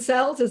draw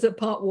themselves as a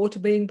part water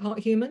being, part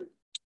human?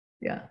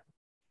 Yeah.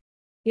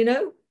 You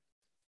know?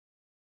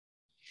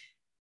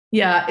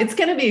 Yeah, it's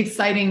going to be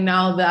exciting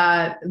now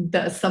that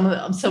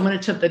so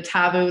much of the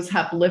taboos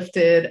have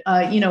lifted.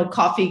 You know,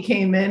 Coffee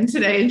came in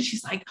today and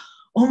she's like,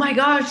 oh my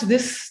gosh,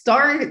 this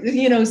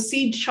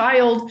seed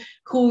child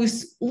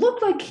who's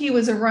looked like he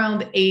was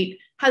around 8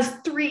 has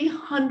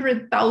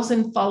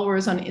 300,000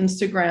 followers on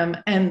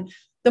Instagram. And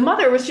the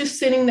mother was just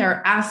sitting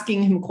there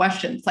asking him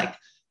questions like,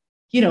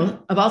 you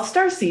know, about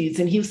starseeds.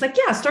 And he was like,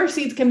 yeah,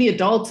 starseeds can be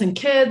adults and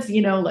kids,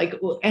 you know, like,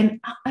 and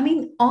I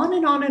mean, on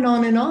and on and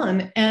on and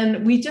on.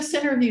 And we just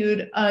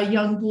interviewed a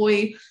young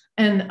boy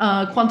and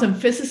quantum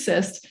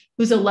physicist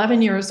who's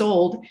 11 years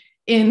old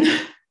in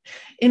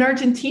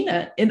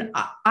Argentina. And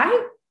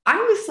I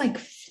was like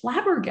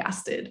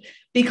flabbergasted,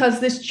 because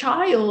this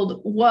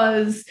child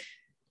was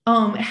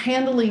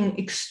handling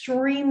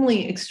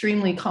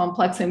extremely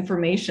complex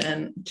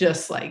information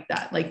just like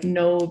that, like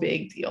no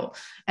big deal.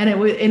 And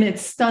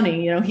it's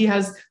stunning. You know, he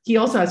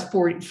also has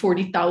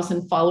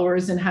 40,000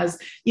 followers and has,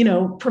 you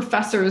know,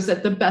 professors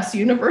at the best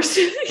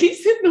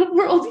universities in the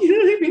world. You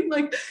know what I mean?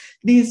 Like,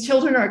 these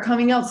children are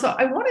coming out. So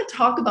I want to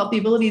talk about the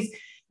abilities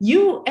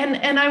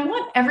and I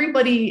want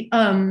everybody,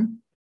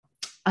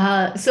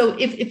 so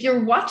if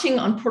you're watching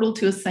on Portal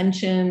to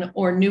Ascension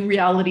or New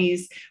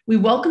Realities, we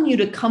welcome you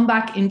to come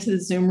back into the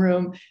Zoom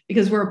room,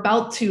 because we're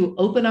about to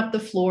open up the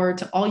floor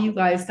to all you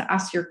guys to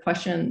ask your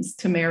questions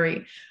to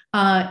Mary.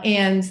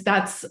 And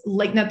that's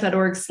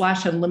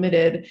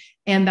lakenet.org/unlimited,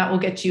 and that will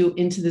get you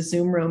into the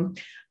Zoom room.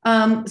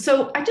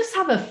 So I just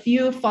have a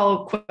few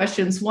follow-up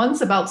questions.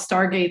 One's about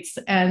stargates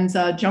and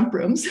jump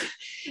rooms,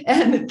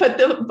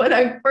 but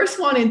I first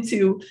wanted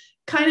to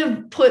kind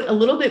of put a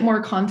little bit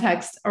more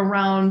context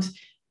around,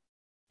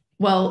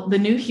 well, the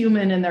new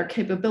human and their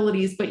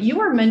capabilities. But you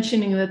were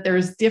mentioning that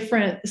there's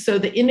different, so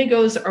the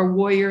indigos are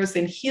warriors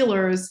and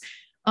healers.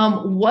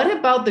 What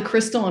about the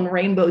crystal and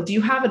rainbow? Do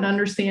you have an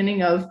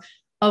understanding of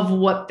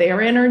what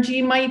their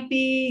energy might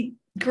be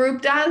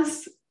grouped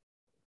as?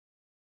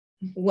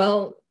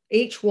 Well,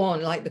 each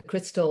one, like the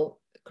crystal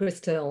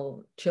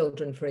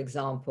children, for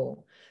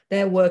example,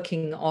 they're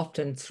working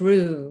often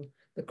through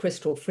the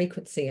crystal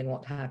frequency and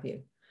what have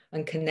you,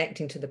 and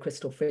connecting to the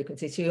crystal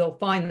frequency. So you'll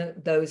find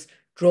that those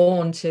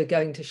drawn to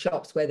going to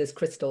shops where there's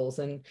crystals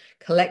and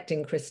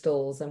collecting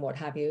crystals and what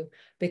have you,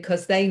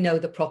 because they know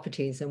the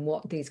properties and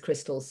what these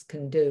crystals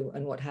can do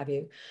and what have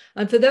you.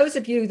 And for those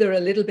of you that are a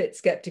little bit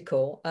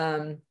skeptical,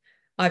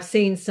 I've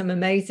seen some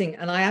amazing,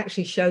 and I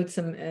actually showed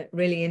some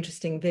really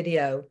interesting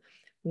video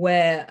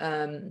where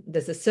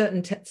there's a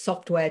certain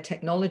software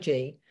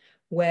technology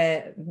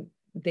where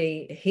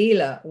the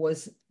healer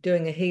was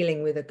doing a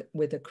healing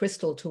with a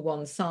crystal to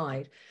one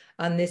side,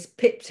 and this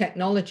PIP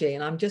technology,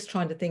 and I'm just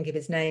trying to think of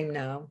his name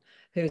now,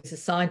 who's a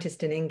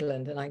scientist in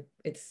England, and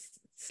it's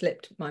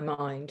slipped my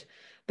mind,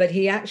 but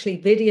he actually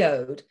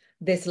videoed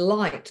this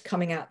light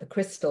coming out the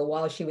crystal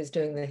while she was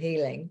doing the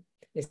healing,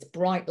 this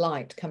bright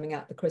light coming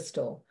out the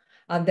crystal,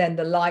 and then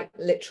the light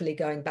literally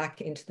going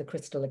back into the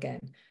crystal again.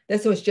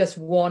 This was just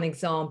one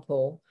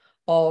example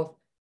of,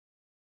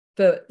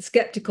 for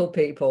skeptical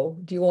people,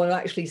 do you want to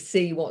actually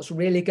see what's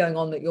really going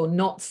on that you're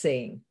not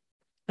seeing?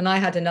 And I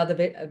had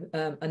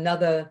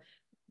another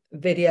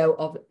video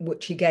of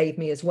which he gave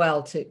me as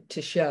well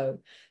to show.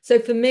 So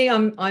for me,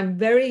 I'm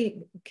very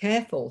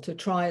careful to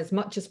try as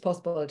much as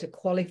possible to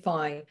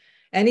qualify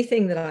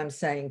anything that I'm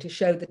saying, to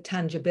show the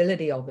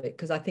tangibility of it,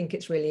 because I think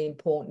it's really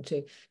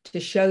important to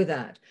show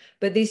that.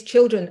 But these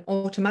children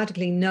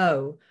automatically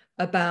know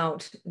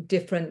about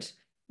different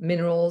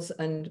minerals,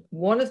 and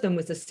one of them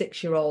was a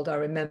 6-year-old, I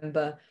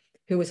remember,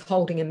 who was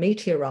holding a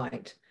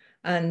meteorite,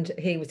 and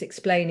he was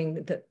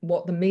explaining that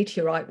what the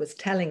meteorite was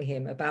telling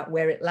him about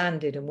where it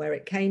landed and where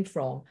it came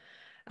from.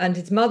 And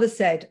his mother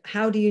said,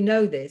 how do you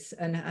know this?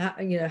 And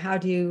how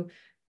do you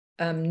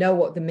know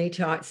what the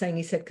meteorite's saying?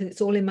 He said, because it's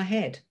all in my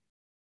head.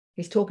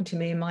 He's talking to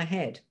me in my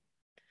head.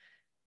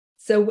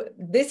 So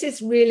this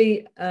is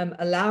really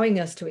allowing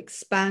us to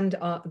expand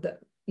our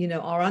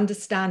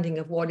understanding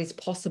of what is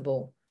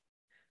possible.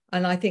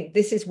 And I think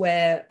this is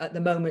where, at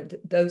the moment,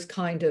 those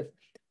kind of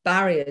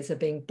barriers are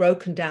being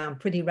broken down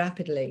pretty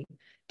rapidly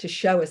to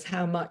show us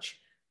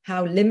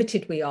how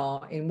limited we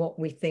are in what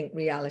we think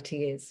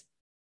reality is.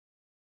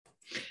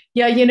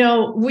 Yeah,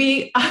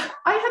 I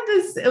had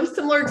this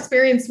similar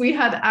experience. We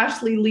had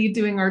Ashley Lee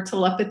doing our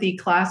telepathy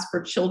class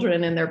for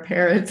children and their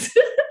parents.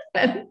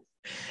 And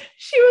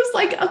she was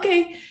like,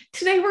 okay,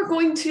 today we're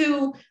going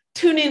to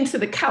tune into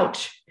the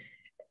couch.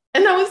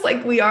 And I was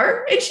like, we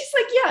are? And she's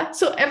like, yeah.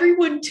 So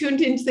everyone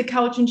tuned into the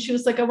couch, and she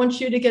was like, I want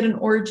you to get an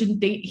origin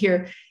date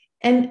here.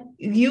 And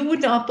you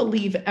would not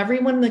believe,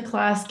 everyone in the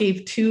class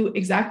gave 2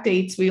 exact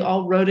dates. We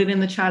all wrote it in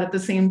the chat at the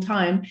same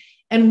time.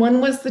 And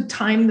one was the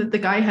time that the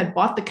guy had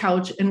bought the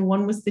couch, and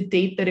one was the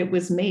date that it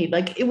was made.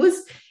 Like it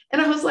was, and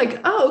I was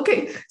like, oh,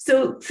 okay.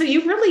 So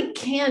you really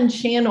can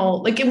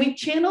channel, like, and we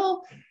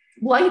channel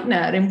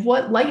LightNet and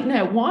what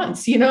LightNet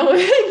wants,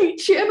 we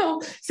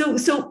channel.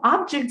 So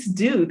objects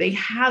they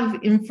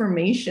have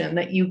information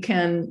that you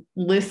can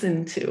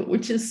listen to,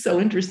 which is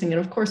so interesting. And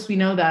of course, we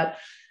know that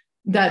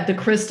the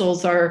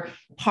crystals are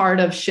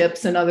part of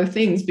ships and other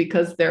things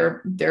because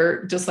they're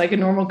just like a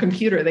normal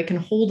computer. They can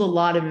hold a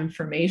lot of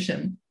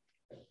information.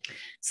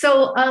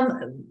 So,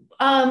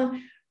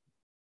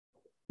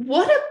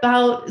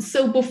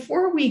 so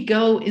before we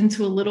go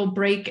into a little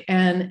break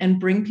and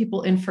bring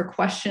people in for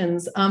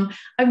questions,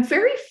 I'm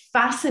very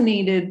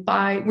fascinated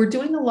by, we're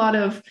doing a lot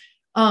of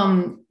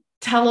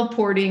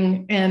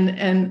teleporting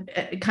and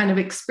kind of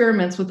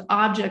experiments with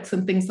objects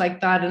and things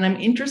like that. And I'm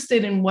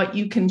interested in what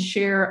you can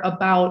share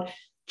about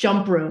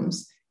jump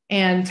rooms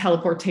and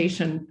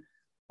teleportation.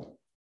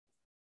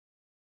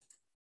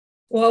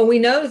 Well, we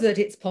know that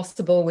it's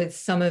possible with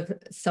some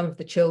of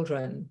the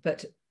children,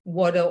 but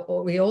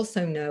what we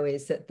also know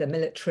is that the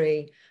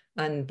military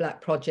and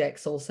Black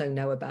projects also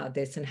know about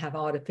this and have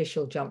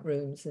artificial jump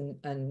rooms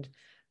and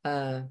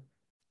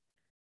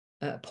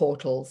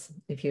portals,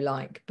 if you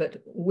like,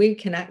 but we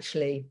can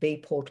actually be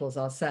portals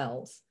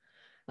ourselves.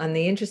 And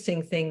the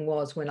interesting thing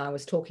was when I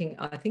was talking,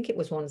 I think it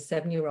was one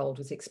 7-year-old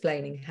was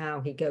explaining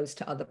how he goes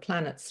to other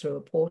planets through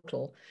a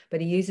portal,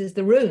 but he uses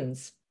the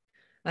runes.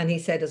 And he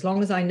said, as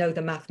long as I know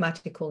the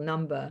mathematical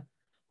number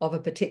of a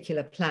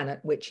particular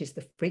planet, which is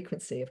the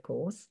frequency, of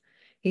course,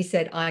 he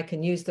said, I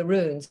can use the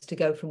runes to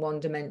go from one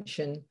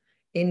dimension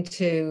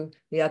into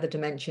the other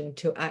dimension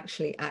to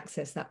actually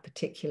access that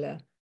particular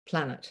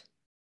planet.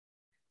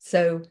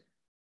 So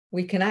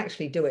we can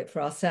actually do it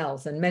for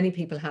ourselves. And many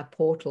people have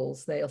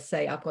portals. They'll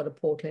say, I've got a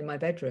portal in my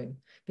bedroom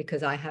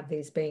because I have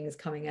these beings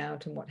coming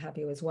out and what have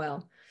you as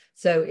well.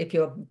 So if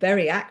you're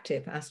very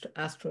active,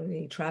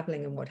 astrally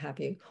traveling and what have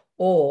you,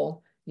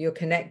 or you're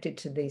connected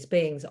to these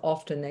beings,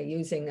 often they're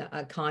using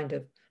a kind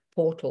of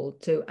portal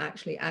to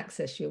actually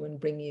access you and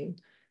bring you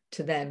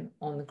to them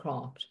on the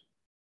craft.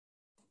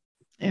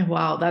 Yeah,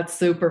 wow, that's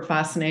super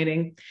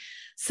fascinating.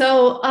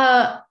 So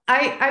I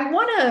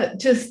want to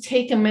just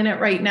take a minute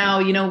right now.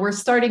 We're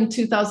starting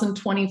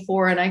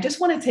 2024, and I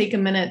just want to take a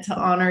minute to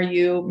honor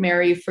you,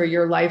 Mary, for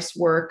your life's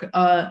work.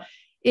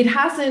 It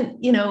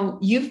hasn't,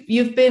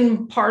 you've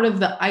been part of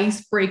the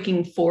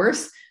ice-breaking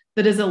force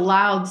that has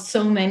allowed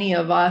so many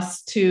of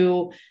us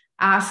to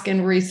ask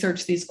and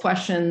research these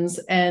questions.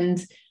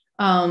 And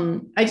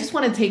I just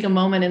want to take a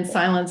moment in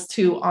silence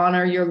to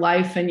honor your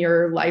life and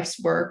your life's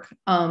work,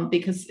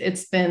 because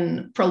it's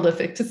been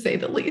prolific, to say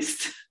the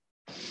least.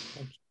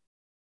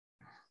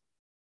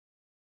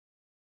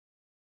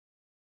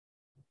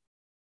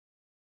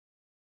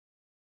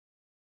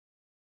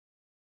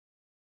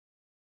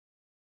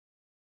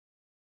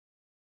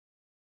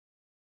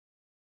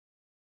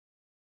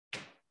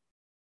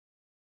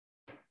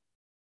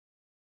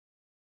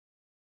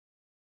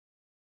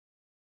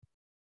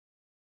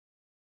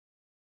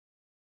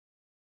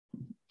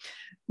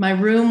 My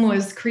room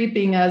was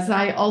creeping as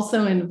I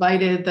also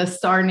invited the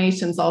Star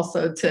Nations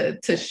also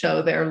to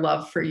show their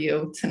love for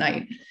you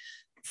tonight.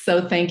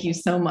 So thank you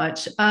so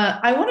much.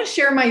 I want to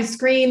share my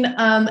screen,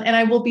 and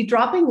I will be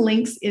dropping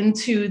links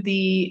into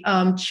the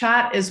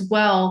chat as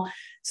well.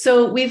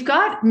 So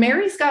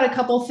Mary's got a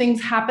couple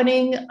things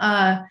happening.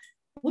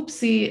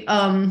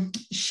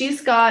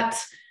 She's got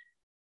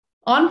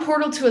On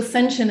Portal to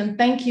Ascension, and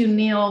thank you,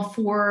 Neil,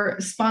 for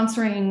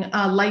sponsoring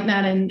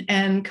LightNet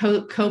and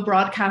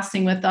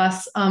co-broadcasting with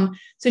us.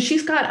 So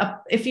she's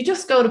got, if you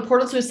just go to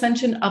Portal to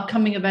Ascension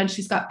upcoming events,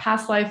 she's got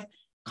Past Life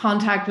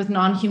Contact with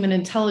Non-Human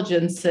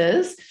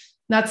Intelligences.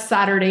 That's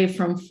Saturday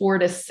from 4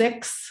 to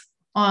 6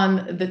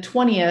 on the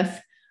 20th.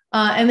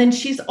 And then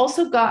she's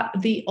also got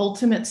the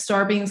Ultimate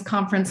Star Beings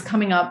Conference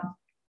coming up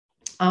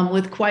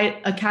with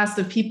quite a cast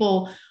of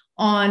people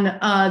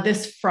on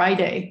this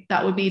Friday.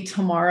 That would be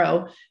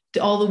tomorrow,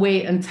 all the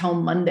way until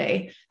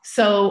Monday.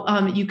 So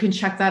you can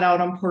check that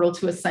out on Portal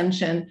to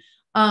Ascension.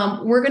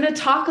 We're going to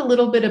talk a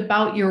little bit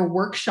about your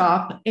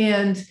workshop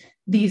and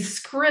these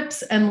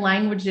scripts and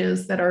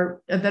languages that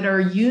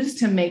are used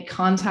to make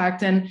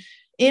contact. And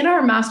in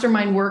our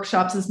mastermind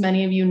workshops, as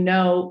many of you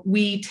know,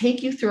 we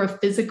take you through a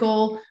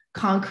physical,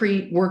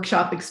 concrete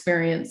workshop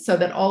experience so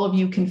that all of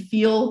you can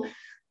feel,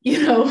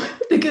 the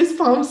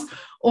goosebumps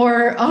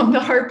or the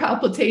heart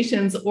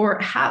palpitations,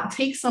 or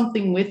take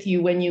something with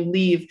you when you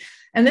leave.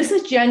 And this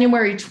is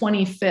January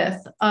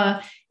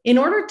 25th. In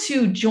order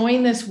to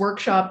join this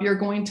workshop, you're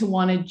going to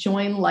want to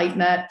join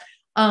LightNet.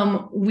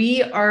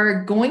 We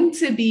are going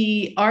to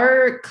be,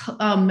 our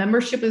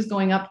membership is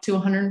going up to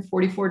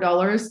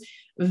 $144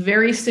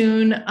 very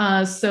soon.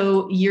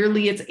 So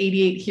yearly it's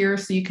 $88 here.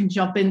 So you can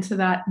jump into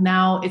that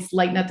now. It's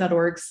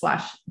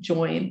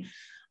lightnet.org/join.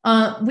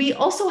 We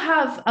also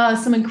have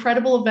some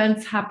incredible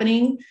events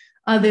happening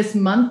this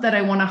month that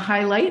I want to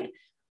highlight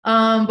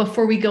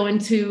before we go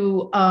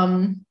into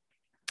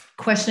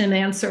question and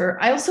answer.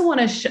 I also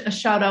want to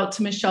shout out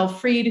to Michelle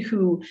Freed,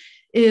 who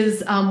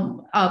is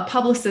a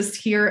publicist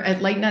here at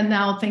LightNet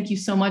now. Thank you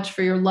so much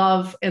for your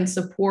love and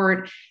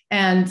support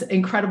and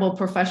incredible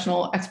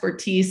professional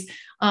expertise.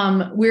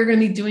 We're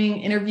going to be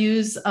doing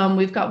interviews.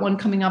 We've got one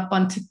coming up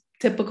on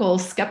Typical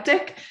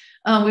Skeptic.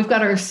 We've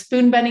got our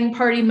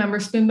member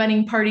spoon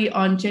bending party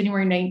on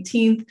January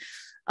 19th.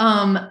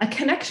 A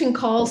connection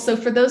call. So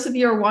for those of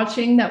you who are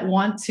watching that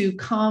want to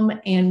come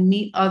and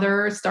meet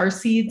other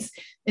starseeds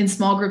in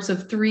small groups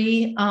of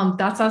 3,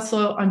 that's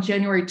also on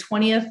January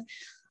 20th.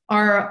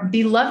 Our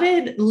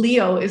beloved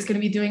Leo is going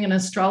to be doing an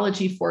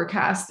astrology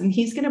forecast, and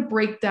he's going to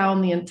break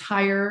down the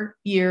entire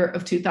year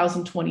of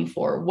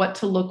 2024, what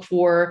to look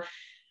for,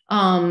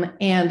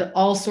 and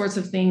all sorts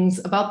of things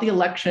about the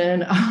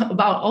election,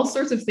 about all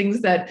sorts of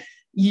things that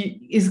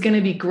is going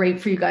to be great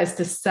for you guys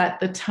to set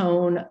the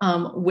tone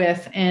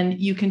with. And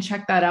you can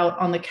check that out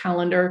on the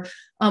calendar.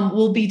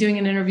 We'll be doing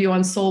an interview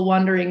on soul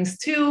wanderings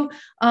too.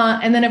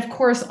 And then of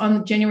course,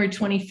 on January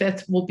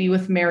 25th, we'll be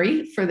with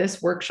Mary for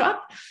this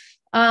workshop.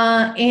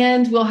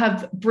 And we'll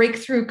have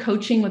breakthrough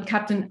coaching with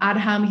Captain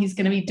Adham. He's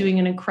going to be doing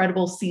an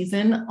incredible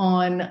season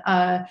on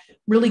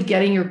really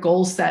getting your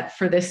goals set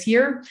for this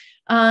year.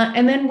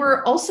 And then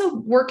we're also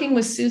working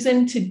with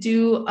Susan to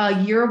do a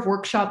year of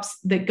workshops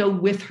that go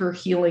with her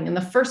healing. And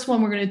the first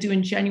one we're going to do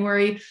in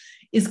January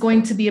is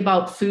going to be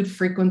about food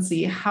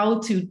frequency, how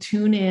to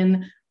tune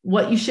in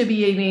what you should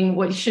be eating,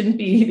 what you shouldn't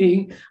be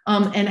eating,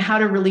 and how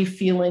to really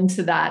feel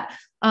into that.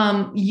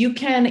 You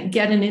can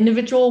get an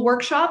individual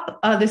workshop.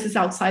 This is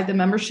outside the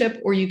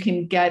membership, or you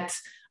can get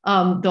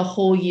the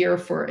whole year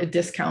for a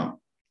discount.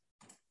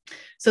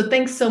 So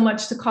thanks so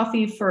much to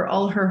Coffee for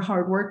all her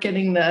hard work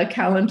getting the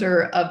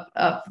calendar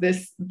up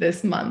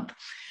this month.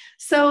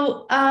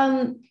 So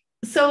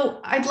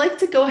I'd like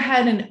to go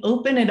ahead and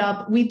open it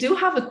up. We do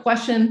have a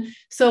question.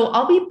 So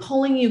I'll be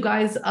pulling you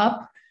guys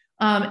up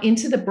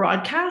into the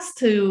broadcast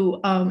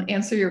to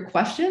answer your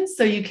questions.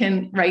 So you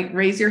can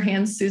raise your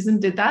hand. Susan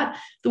did that.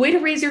 The way to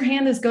raise your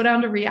hand is go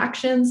down to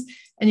reactions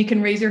and you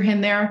can raise your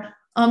hand there.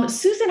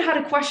 Susan had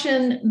a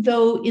question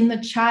though in the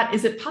chat.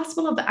 Is it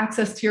possible to have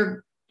access to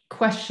your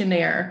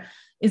questionnaire?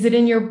 Is it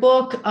in your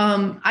book?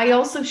 I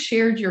also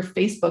shared your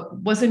Facebook.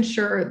 Wasn't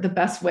sure the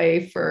best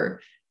way for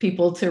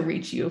people to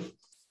reach you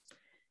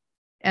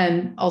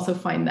and also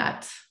find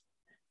that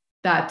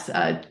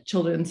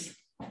children's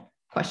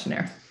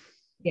questionnaire.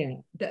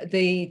 Yeah,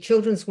 the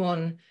children's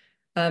one,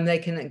 they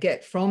can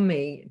get from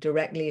me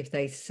directly if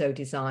they so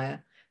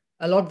desire.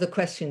 A lot of the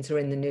questions are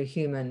in the New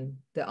Human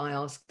that I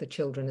ask the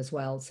children as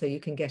well, so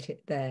you can get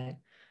it there.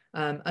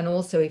 And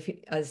also, if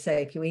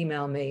you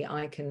email me,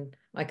 I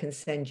can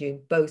send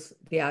you both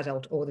the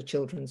adult or the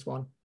children's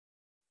one.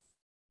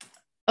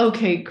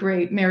 Okay,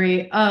 great,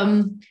 Mary.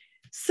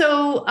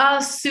 So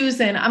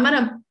Susan, I'm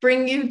going to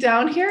bring you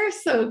down here.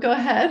 So go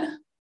ahead.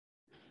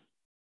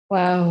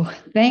 Wow.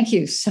 Thank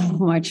you so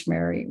much,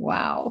 Mary.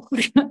 Wow.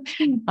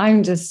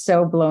 I'm just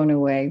so blown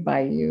away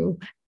by you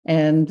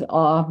and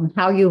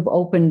how you've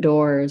opened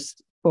doors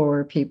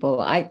for people.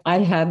 I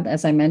had,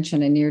 as I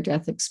mentioned, a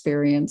near-death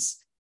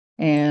experience,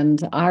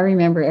 and I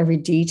remember every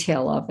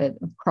detail of it,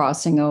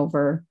 crossing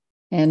over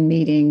and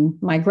meeting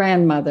my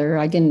grandmother.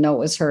 I didn't know it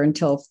was her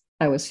until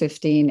I was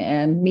 15,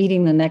 and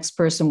meeting the next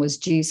person was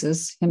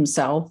Jesus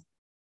himself,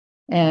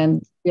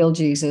 and real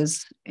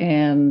Jesus,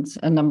 and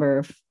a number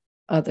of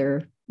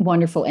other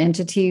wonderful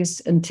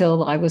entities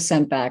until I was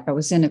sent back. I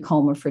was in a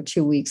coma for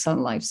 2 weeks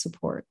on life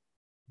support.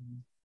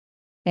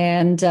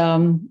 And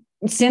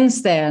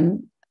since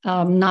then,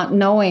 not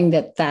knowing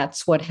that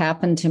that's what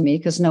happened to me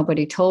because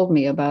nobody told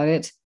me about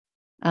it,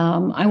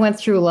 I went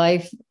through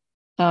life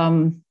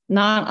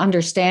not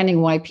understanding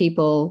why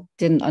people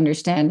didn't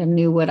understand and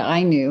knew what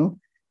I knew.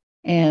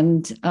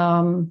 And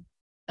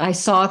I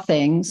saw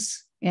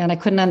things and I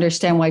couldn't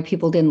understand why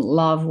people didn't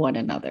love one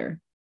another.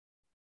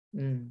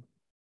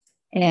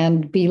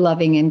 And be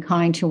loving and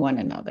kind to one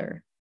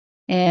another.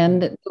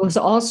 And there was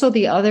also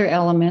the other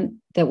element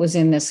that was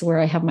in this where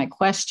I have my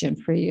question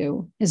for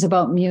you is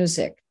about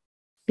music.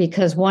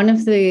 Because one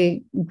of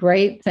the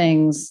great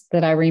things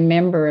that I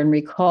remember and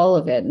recall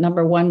of it,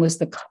 number one, was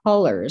the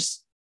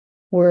colors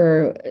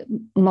were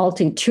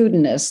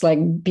multitudinous,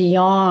 like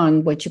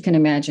beyond what you can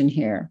imagine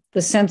here.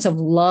 The sense of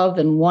love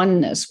and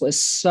oneness was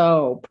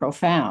so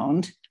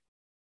profound.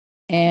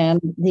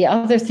 And the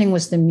other thing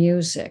was the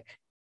music.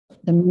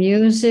 The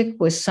music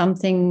was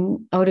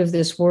something out of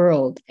this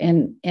world.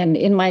 And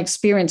in my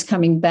experience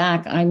coming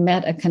back, I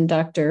met a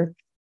conductor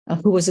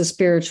who was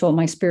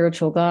my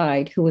spiritual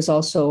guide, who was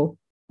also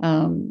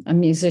a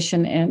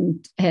musician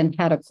and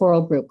had a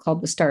choral group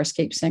called the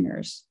Starscape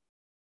Singers.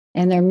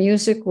 And their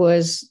music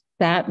was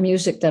that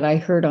music that I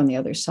heard on the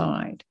other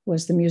side,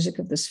 was the music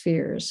of the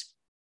spheres.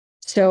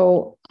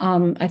 So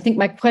I think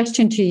my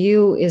question to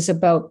you is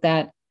about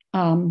that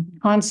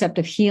concept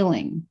of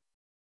healing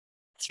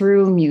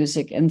through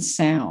music and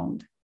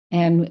sound.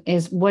 And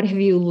what have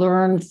you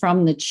learned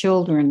from the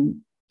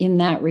children in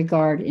that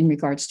regard, in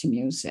regards to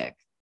music?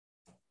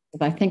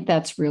 I think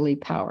that's really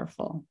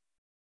powerful.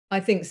 I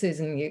think,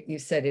 Susan, you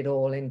said it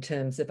all in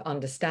terms of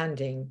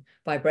understanding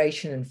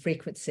vibration and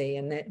frequency.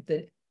 And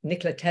that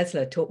Nikola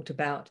Tesla talked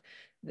about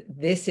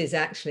this is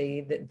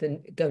actually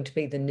going to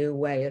be the new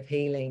way of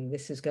healing.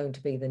 This is going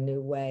to be the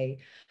new way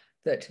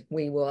that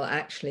we will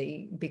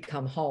actually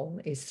become whole,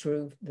 is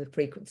through the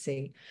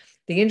frequency.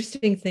 The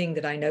interesting thing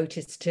that I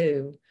noticed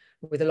too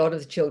with a lot of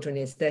the children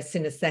is they're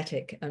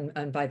synesthetic.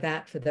 And by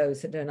that, for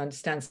those that don't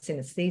understand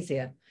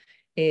synesthesia,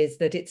 is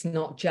that it's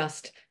not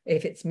just,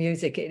 if it's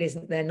music,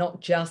 they're not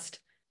just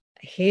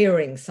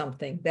hearing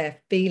something,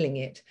 they're feeling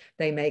it.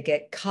 They may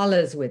get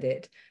colors with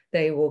it.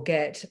 They will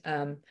get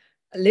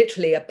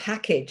literally a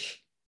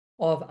package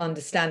of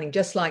understanding,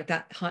 just like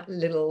that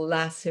little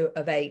lass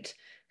of 8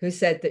 who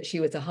said that she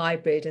was a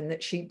hybrid, and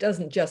that she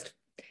doesn't just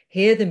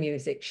hear the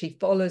music, she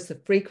follows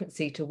the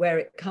frequency to where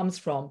it comes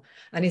from,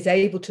 and is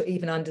able to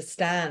even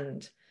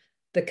understand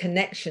the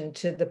connection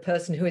to the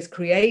person who has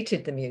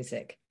created the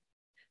music.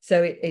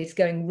 So it's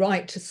going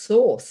right to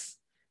source,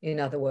 in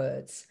other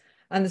words.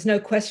 And there's no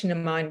question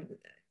in mind,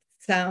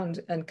 sound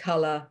and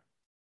color,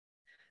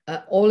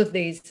 all of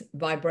these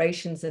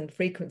vibrations and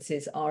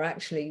frequencies are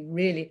actually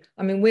really,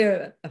 I mean,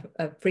 we're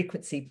a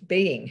frequency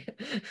being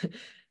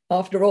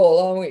after all,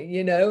 aren't we?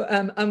 You know,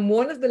 and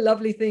one of the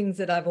lovely things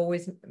that I've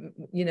always,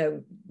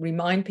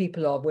 remind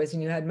people of was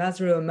when you had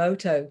Masaru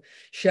Emoto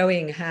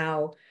showing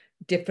how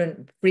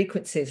different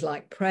frequencies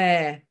like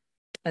prayer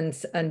and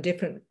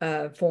different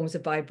forms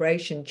of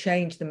vibration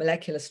change the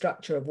molecular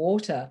structure of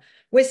water.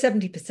 We're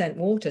 70%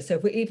 water.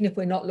 So even if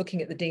we're not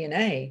looking at the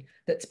DNA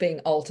that's being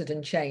altered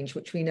and changed,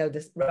 which we know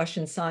the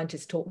Russian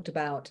scientists talked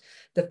about,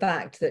 the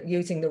fact that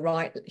using the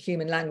right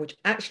human language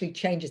actually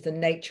changes the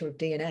nature of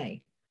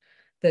DNA,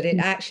 that it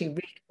actually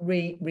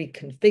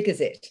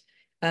reconfigures it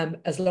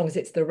as long as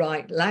it's the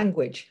right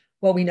language.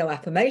 Well, we know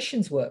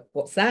affirmations work.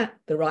 What's that?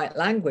 The right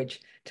language,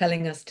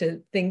 telling us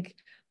to think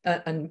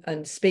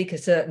and speak a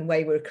certain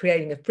way. We're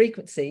creating a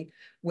frequency,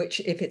 which,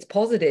 if it's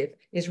positive,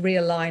 is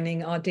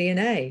realigning our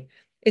DNA.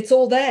 It's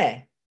all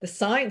there. The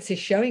science is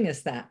showing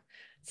us that.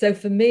 So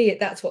for me,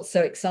 that's what's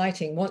so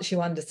exciting. Once you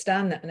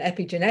understand that, and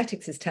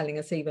epigenetics is telling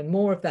us even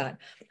more of that.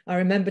 I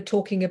remember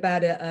talking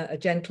about a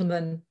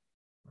gentleman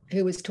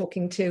who was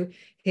talking to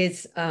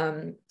his,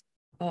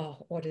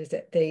 what is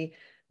it?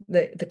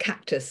 The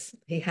cactus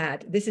he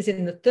had. This is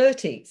in the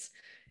 30s.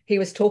 He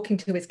was talking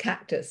to his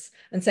cactus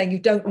and saying, you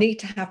don't need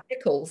to have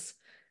prickles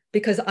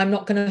because I'm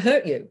not going to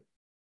hurt you.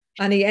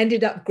 And he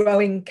ended up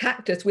growing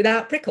cactus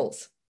without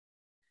prickles.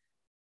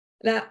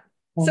 Now,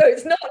 so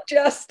it's not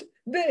just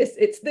this,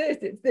 it's this,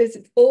 it's this,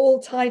 it's all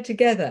tied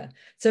together.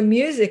 So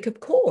music, of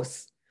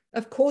course,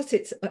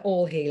 it's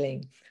all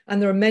healing.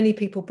 And there are many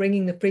people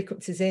bringing the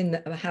frequencies in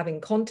that are having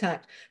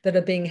contact, that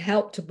are being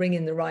helped to bring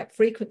in the right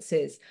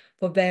frequencies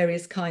for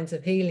various kinds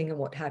of healing and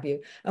what have you.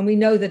 And we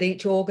know that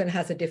each organ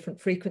has a different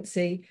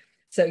frequency.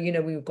 So,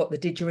 we've got the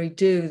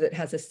didgeridoo that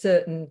has a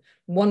certain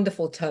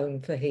wonderful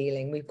tone for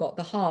healing. We've got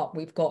the harp,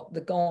 we've got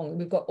the gong,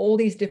 we've got all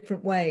these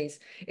different ways.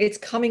 It's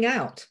coming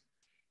out,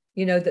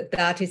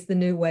 that is the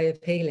new way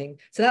of healing.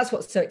 So that's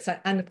what's so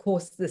exciting. And of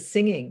course, the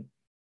singing.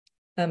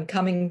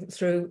 Coming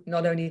through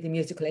not only the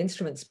musical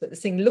instruments, but the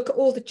singing. Look at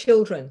all the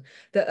children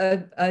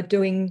that are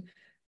doing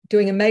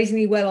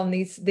amazingly well on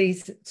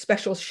these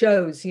special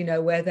shows,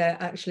 where they're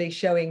actually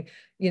showing,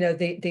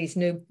 these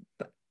new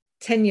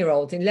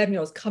 10-year-olds,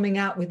 11-year-olds coming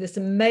out with this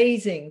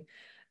amazing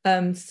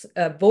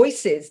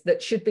voices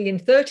that should be in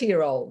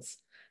 30-year-olds.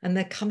 And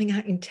they're coming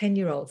out in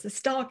 10-year-olds. The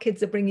star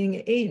kids are bringing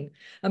it in.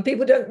 And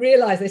people don't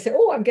realize, they say,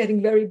 oh, I'm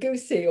getting very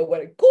goosey, or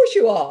what? Of course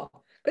you are.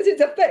 Because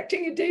it's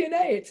affecting your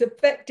DNA. It's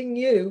affecting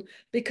you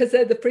because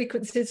they're the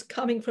frequencies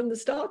coming from the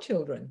star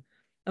children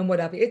and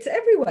what have you. It's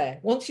everywhere.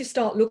 Once you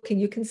start looking,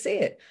 you can see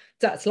it.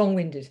 That's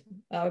long-winded.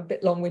 A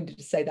bit long-winded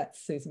to say that,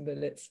 Susan, but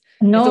it's...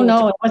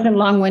 No, it wasn't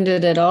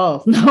long-winded at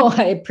all. No,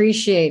 I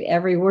appreciate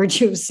every word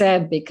you've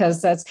said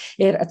because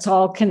it's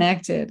all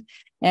connected.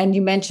 And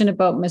you mentioned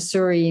about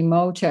Masaru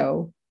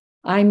Emoto.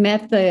 I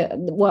met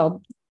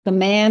the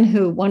man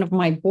who, one of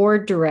my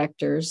board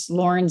directors,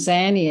 Lauren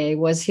Zanier,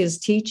 was his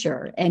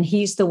teacher. And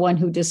he's the one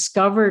who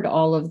discovered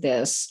all of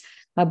this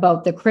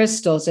about the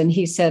crystals. And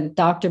he said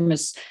Dr.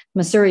 Masaru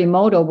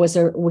Emoto was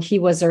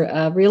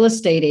a real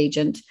estate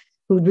agent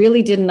who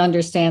really didn't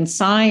understand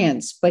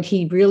science, but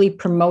he really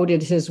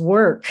promoted his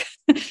work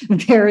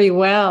very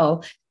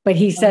well. But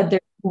he said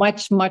there's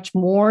much, much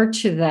more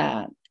to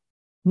that.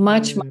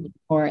 much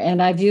more.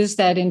 And I've used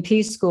that in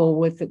Peace School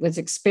with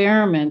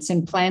experiments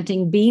in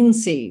planting bean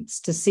seeds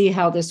to see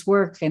how this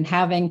works, and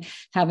having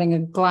a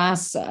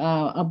glass,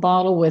 a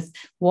bottle with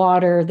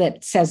water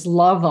that says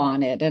love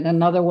on it, and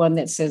another one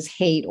that says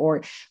hate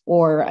or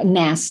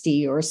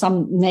nasty or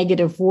some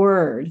negative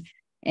word.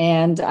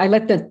 And I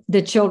let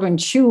the children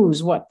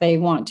choose what they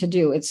want to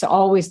do. It's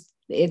always,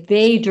 if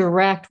they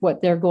direct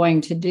what they're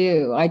going to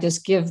do, I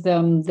just give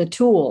them the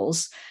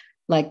tools.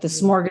 Like the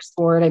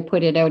smorgasbord, I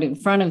put it out in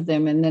front of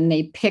them, and then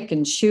they pick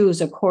and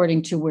choose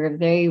according to where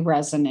they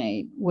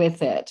resonate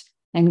with it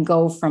and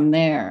go from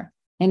there.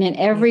 And in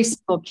every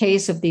single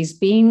case of these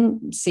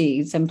bean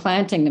seeds and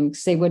planting them,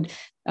 because they would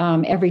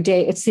every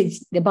day, it's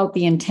about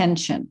the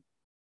intention.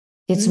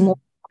 It's more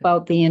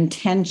about the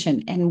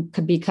intention. And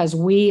because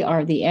we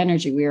are the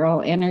energy, we are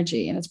all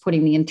energy, and it's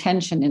putting the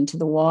intention into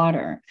the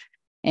water.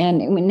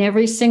 And in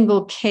every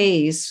single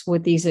case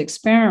with these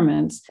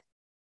experiments,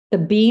 the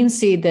bean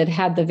seed that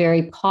had the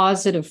very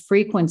positive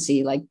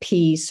frequency, like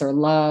peace or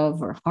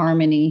love or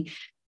harmony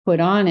put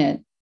on it,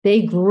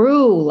 they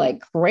grew like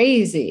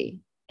crazy.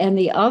 And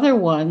the other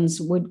ones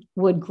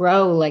would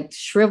grow like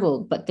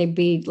shriveled, but they'd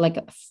be like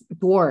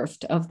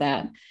dwarfed of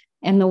that.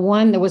 And there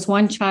was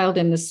one child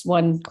in this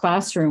one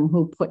classroom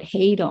who put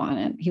hate on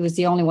it. He was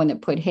the only one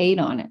that put hate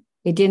on it.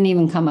 It didn't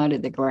even come out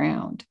of the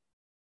ground.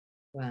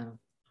 Wow.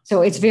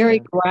 So it's very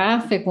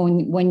graphic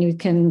when you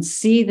can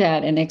see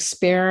that and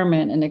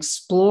experiment and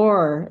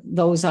explore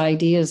those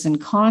ideas and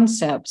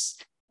concepts.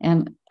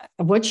 And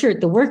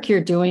the work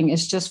you're doing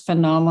is just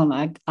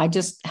phenomenal. I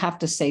just have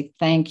to say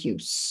thank you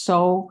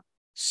so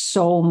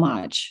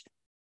much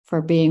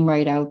for being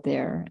right out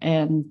there.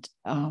 And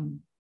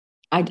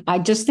I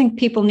just think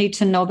people need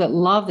to know that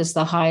love is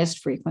the highest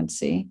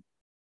frequency,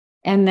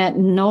 and that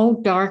no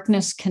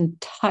darkness can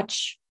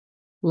touch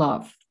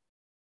love.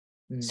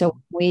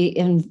 So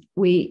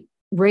we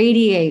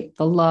radiate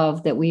the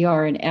love that we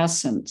are in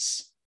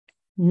essence.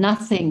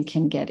 Nothing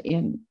can get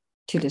in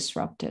to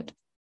disrupt it.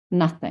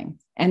 Nothing.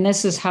 And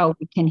this is how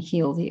we can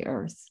heal the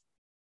earth.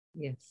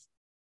 Yes.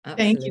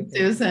 Absolutely. Thank you,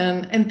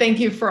 Susan. And thank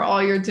you for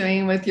all you're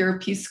doing with your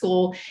Peace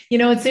School. You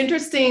know, it's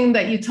interesting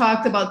that you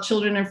talked about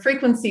children and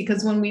frequency,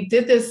 because when we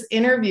did this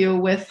interview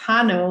with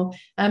Hanu,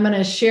 I'm going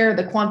to share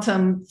the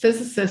quantum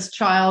physicist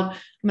child.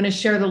 I'm going to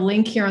share the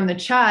link here in the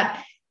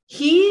chat.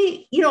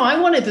 I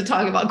wanted to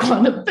talk about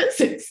quantum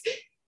physics,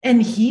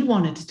 and he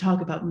wanted to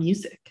talk about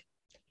music.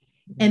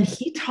 And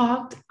he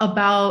talked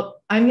about,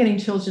 I'm getting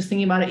chills just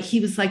thinking about it. He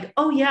was like,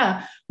 oh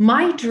yeah,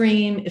 my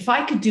dream, if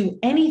I could do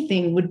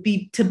anything, would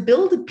be to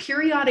build a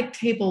periodic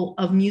table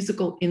of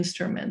musical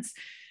instruments,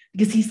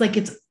 because he's like,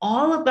 it's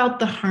all about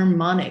the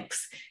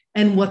harmonics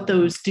and what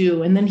those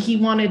do. And then he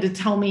wanted to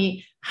tell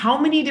me how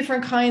many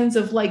different kinds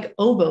of like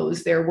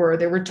oboes there were.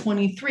 There were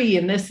 23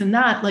 and this and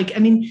that. Like, I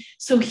mean,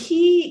 so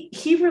he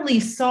really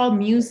saw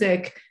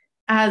music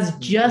as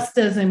just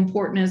as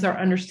important as our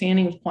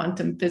understanding of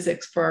quantum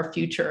physics for our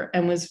future,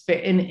 and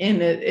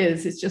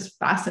it's just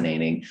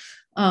fascinating.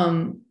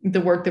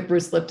 The work that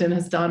Bruce Lipton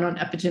has done on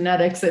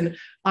epigenetics. And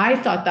I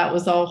thought that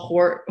was all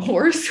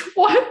horse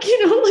walk,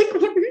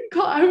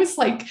 I was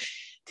like,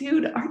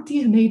 dude, our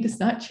DNA does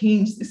not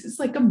change. This is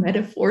like a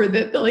metaphor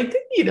that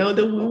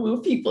the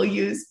woo-woo people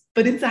use,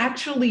 but it's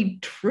actually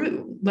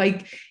true.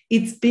 Like,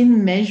 it's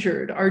been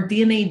measured. Our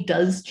DNA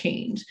does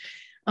change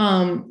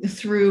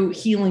through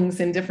healings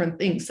and different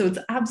things. So it's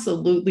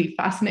absolutely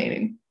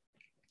fascinating.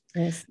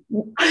 Yes.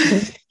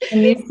 The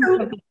music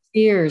of the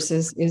spheres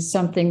is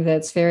something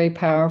that's very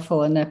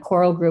powerful. And a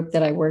choral group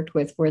that I worked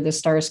with were the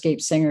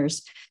Starscape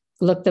Singers.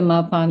 Look them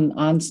up on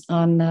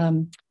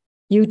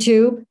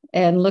YouTube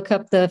and look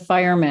up the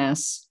Fire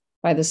Mass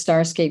by the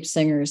Starscape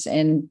Singers.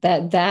 And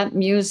that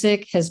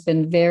music has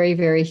been very,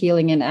 very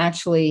healing, and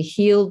actually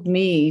healed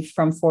me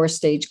from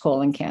 4-stage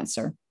colon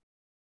cancer.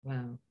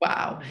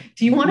 Wow.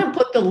 Do you want to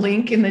put the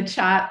link in the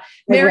chat?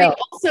 Mary,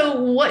 also,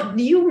 what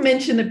you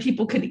mentioned that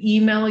people could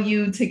email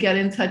you to get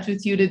in touch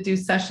with you to do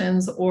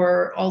sessions,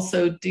 or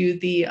also do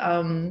the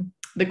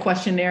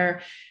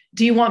questionnaire.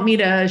 Do you want me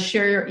to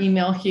share your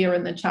email here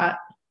in the chat?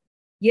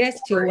 Yes,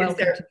 you're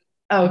welcome.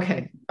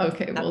 Okay,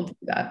 we'll do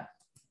that.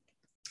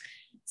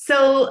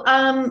 So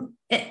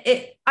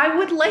I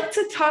would like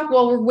to talk,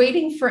 while we're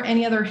waiting for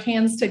any other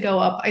hands to go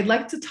up, I'd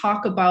like to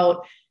talk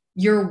about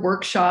your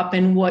workshop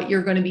and what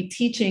you're going to be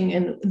teaching,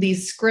 and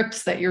these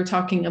scripts that you're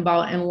talking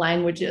about, and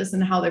languages,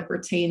 and how they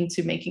pertain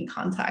to making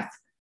contact.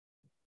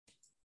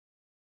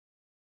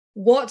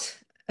 What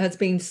has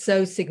been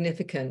so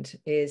significant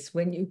is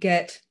when you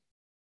get,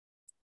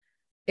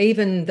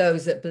 even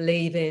those that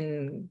believe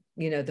in,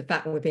 the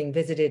fact that we're being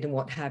visited and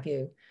what have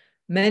you,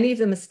 many of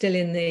them are still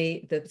in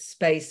the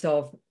space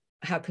of,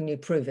 how can you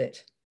prove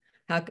it?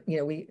 How,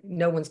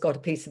 no one's got a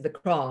piece of the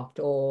craft,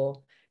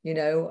 or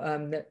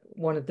that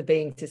one of the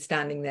beings is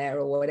standing there,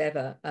 or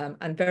whatever.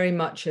 And very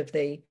much of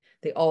the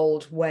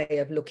old way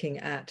of looking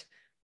at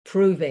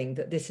proving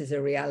that this is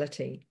a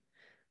reality.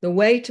 The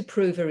way to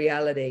prove a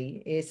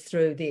reality is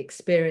through the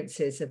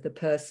experiences of the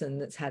person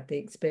that's had the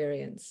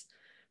experience,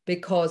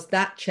 because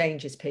that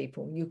changes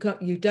people.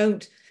 You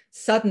don't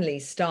suddenly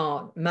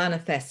start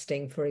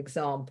manifesting, for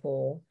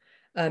example,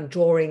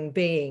 drawing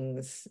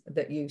beings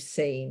that you've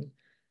seen,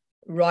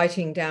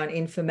 writing down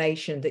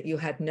information that you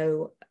had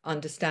no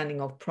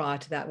understanding of prior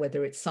to that,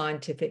 whether it's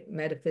scientific,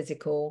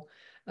 metaphysical,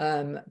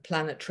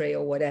 planetary,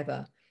 or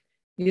whatever.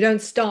 You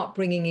don't start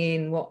bringing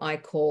in what I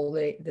call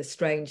the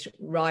strange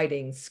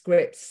writing,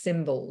 scripts,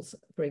 symbols,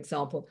 for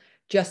example,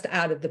 just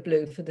out of the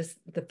blue for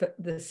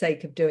the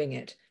sake of doing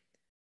it.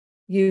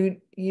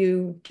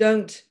 You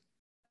don't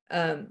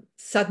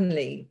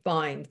suddenly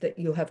find that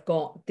you have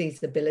got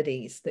these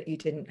abilities that you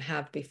didn't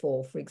have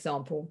before, for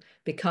example,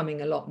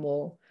 becoming a lot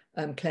more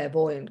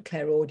clairvoyant,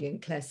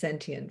 clairaudient,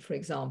 clairsentient, for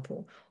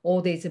example,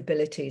 all these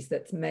abilities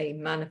that may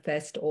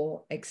manifest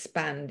or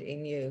expand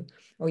in you,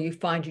 or you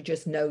find you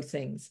just know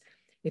things.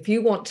 If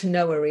you want to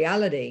know a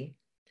reality,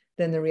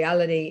 then the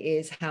reality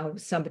is how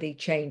somebody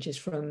changes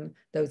from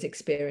those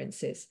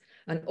experiences.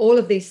 And all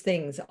of these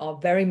things are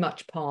very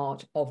much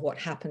part of what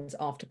happens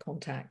after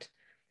contact.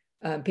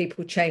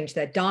 People change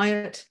their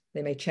diet,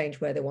 they may change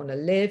where they want to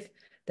live,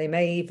 they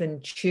may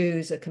even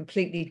choose a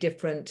completely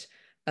different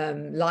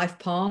life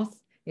path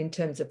in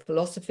terms of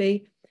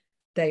philosophy.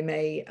 They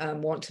may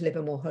want to live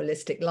a more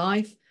holistic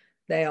life.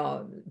 They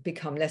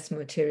become less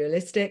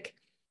materialistic.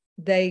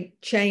 They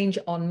change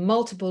on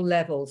multiple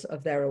levels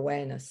of their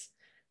awareness.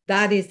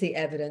 That is the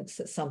evidence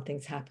that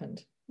something's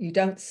happened. You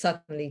don't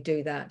suddenly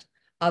do that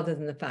other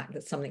than the fact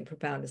that something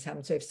profound has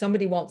happened. So if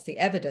somebody wants the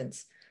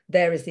evidence,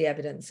 there is the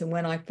evidence. And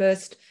when I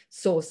first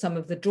saw some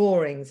of the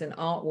drawings and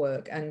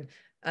artwork and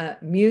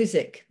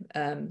music,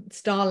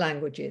 star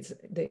languages,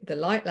 the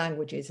light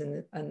languages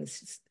and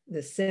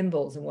the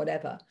symbols and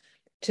whatever,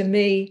 to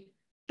me,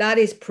 that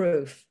is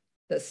proof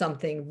that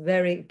something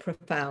very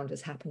profound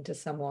has happened to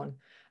someone.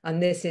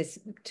 And this is,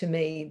 to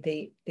me,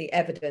 the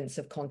evidence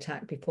of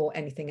contact before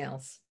anything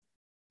else.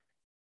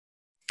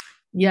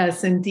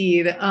 Yes,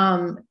 indeed.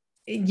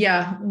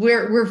 Yeah,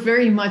 we're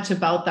very much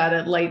about that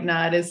at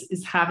LightNet,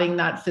 is having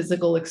that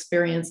physical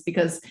experience,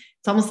 because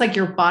it's almost like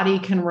your body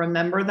can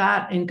remember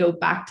that and go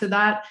back to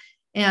that.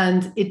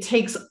 And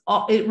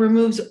it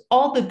removes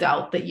all the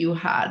doubt that you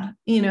had.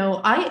 You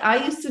know,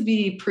 I used to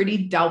be pretty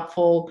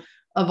doubtful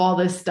of all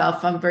this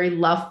stuff. I'm very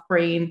left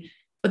brain.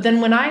 But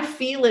then when I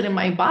feel it in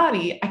my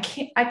body, I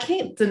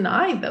can't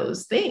deny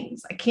those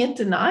things. I can't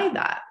deny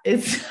that.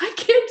 I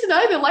can't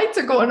deny the lights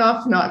are going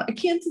off and on. I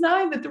can't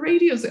deny that the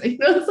radio's,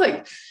 it's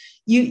like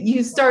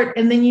you start,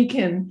 and then you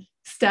can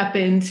step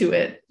into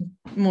it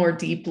more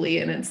deeply.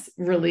 And it's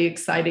really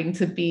exciting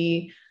to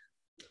be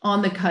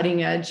on the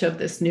cutting edge of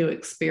this new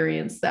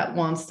experience that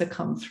wants to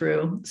come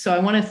through. So I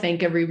want to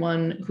thank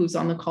everyone who's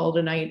on the call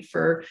tonight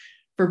for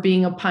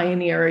being a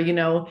pioneer. You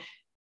know,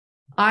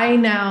 I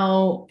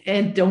now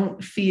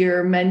don't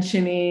fear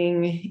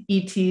mentioning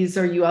ETs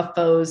or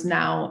UFOs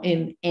now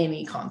in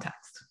any context.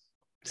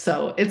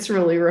 So it's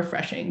really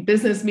refreshing.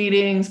 Business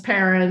meetings,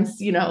 parents,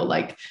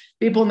 like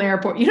people in the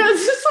airport,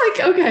 it's just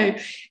like,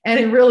 okay. And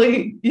it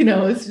really,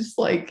 it's just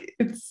like,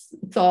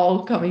 it's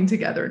all coming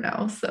together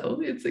now. So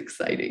it's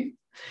exciting.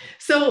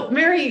 So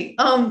Mary,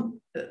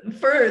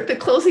 for the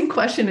closing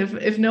question,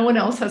 if no one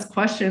else has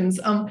questions,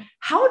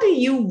 how do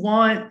you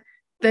want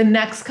the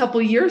next couple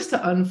of years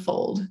to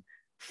unfold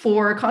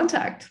for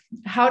contact?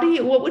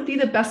 What would be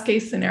the best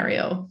case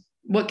scenario?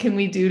 What can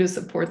we do to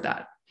support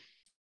that?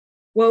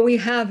 Well, we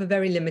have a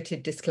very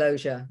limited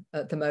disclosure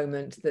at the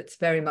moment that's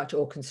very much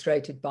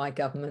orchestrated by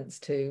governments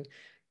to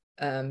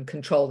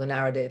control the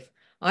narrative.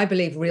 I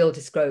believe real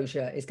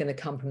disclosure is going to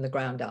come from the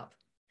ground up.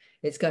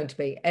 It's going to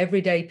be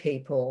everyday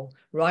people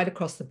right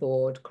across the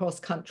board, across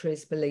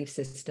countries, belief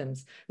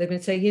systems. They're going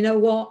to say, you know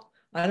what?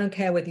 I don't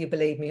care whether you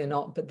believe me or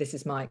not, but this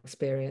is my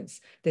experience.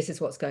 This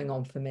is what's going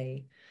on for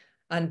me.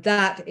 And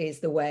that is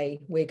the way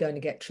we're going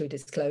to get true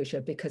disclosure,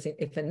 because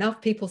if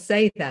enough people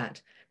say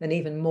that, then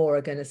even more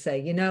are going to say,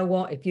 you know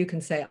what, if you can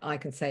say it, I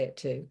can say it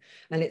too.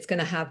 And it's going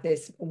to have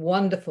this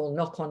wonderful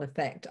knock-on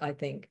effect, I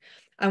think.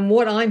 And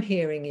what I'm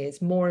hearing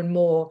is more and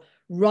more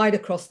right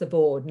across the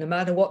board, no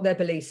matter what their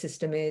belief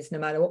system is, no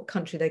matter what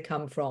country they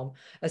come from,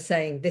 are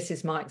saying, this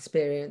is my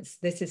experience,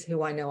 this is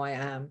who I know I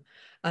am.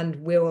 And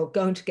we're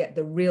going to get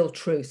the real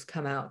truth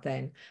come out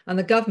then. And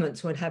the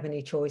governments won't have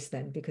any choice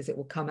then, because it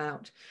will come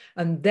out.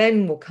 And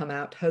then will come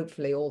out,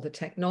 hopefully, all the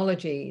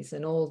technologies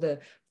and all the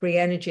free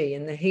energy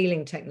and the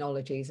healing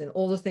technologies and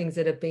all the things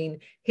that have been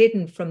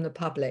hidden from the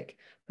public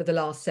for the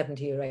last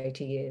 70 or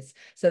 80 years,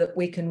 so that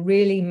we can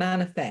really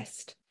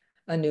manifest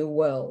a new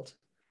world,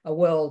 a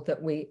world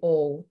that we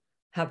all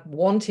have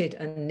wanted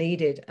and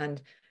needed.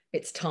 And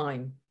it's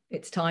time.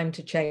 It's time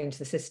to change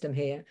the system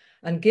here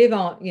and give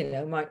our,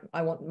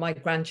 I want my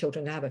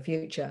grandchildren to have a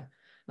future,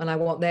 and I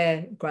want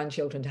their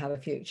grandchildren to have a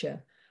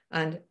future.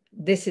 And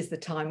this is the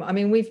time. I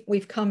mean,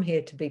 we've come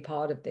here to be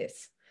part of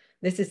this.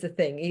 This is the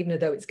thing, even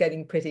though it's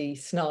getting pretty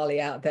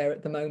snarly out there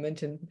at the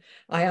moment. And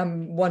I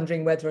am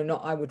wondering whether or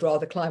not I would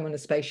rather climb on a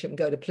spaceship and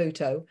go to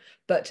Pluto.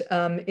 But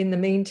in the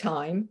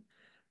meantime,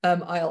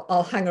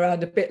 I'll hang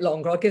around a bit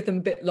longer. I'll give them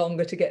a bit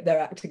longer to get their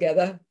act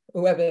together,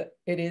 whoever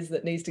it is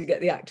that needs to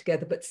get the act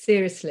together. But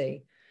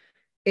seriously,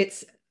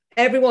 it's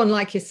everyone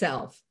like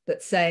yourself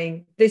that's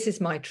saying, this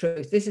is my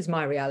truth, this is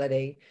my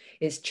reality,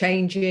 is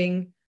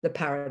changing the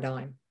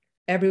paradigm.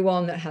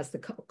 Everyone that has the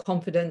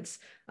confidence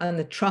and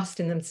the trust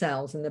in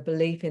themselves and the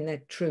belief in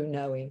their true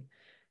knowing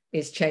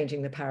is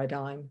changing the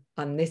paradigm.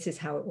 And this is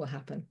how it will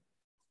happen.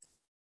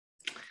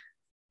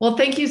 Well,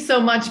 thank you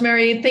so much,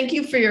 Mary. Thank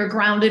you for your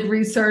grounded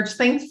research.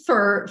 Thanks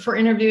for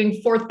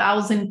interviewing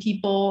 4,000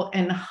 people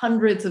and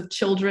hundreds of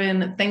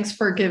children. Thanks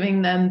for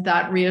giving them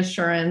that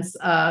reassurance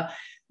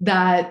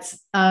that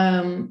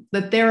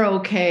they're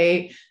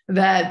okay,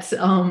 that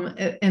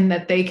and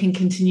that they can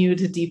continue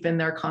to deepen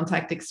their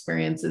contact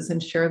experiences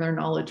and share their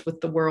knowledge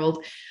with the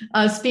world.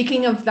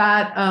 Speaking of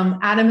that,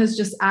 Adam has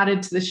just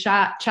added to the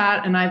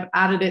chat, and I've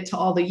added it to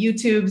all the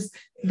YouTubes.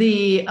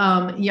 The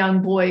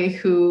young boy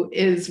who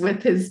is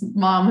with his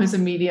mom, who's a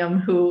medium,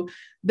 who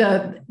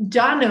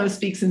Jano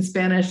speaks in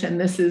Spanish and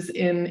this is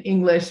in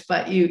English,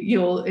 but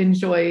you'll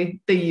enjoy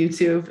the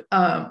YouTube,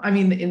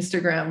 the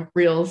Instagram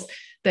reels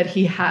that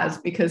he has,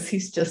 because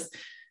he's just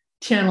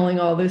channeling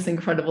all this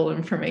incredible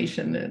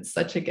information. It's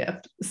such a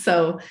gift.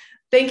 So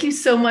thank you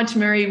so much,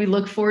 Mary. We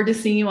look forward to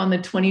seeing you on the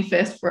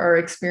 25th for our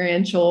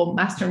experiential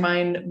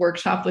mastermind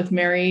workshop with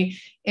Mary.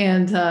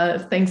 And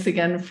thanks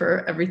again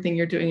for everything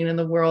you're doing in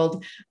the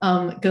world.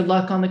 Good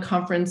luck on the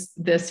conference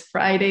this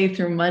Friday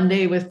through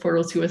Monday with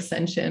Portal to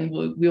Ascension.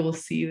 We will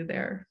see you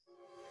there.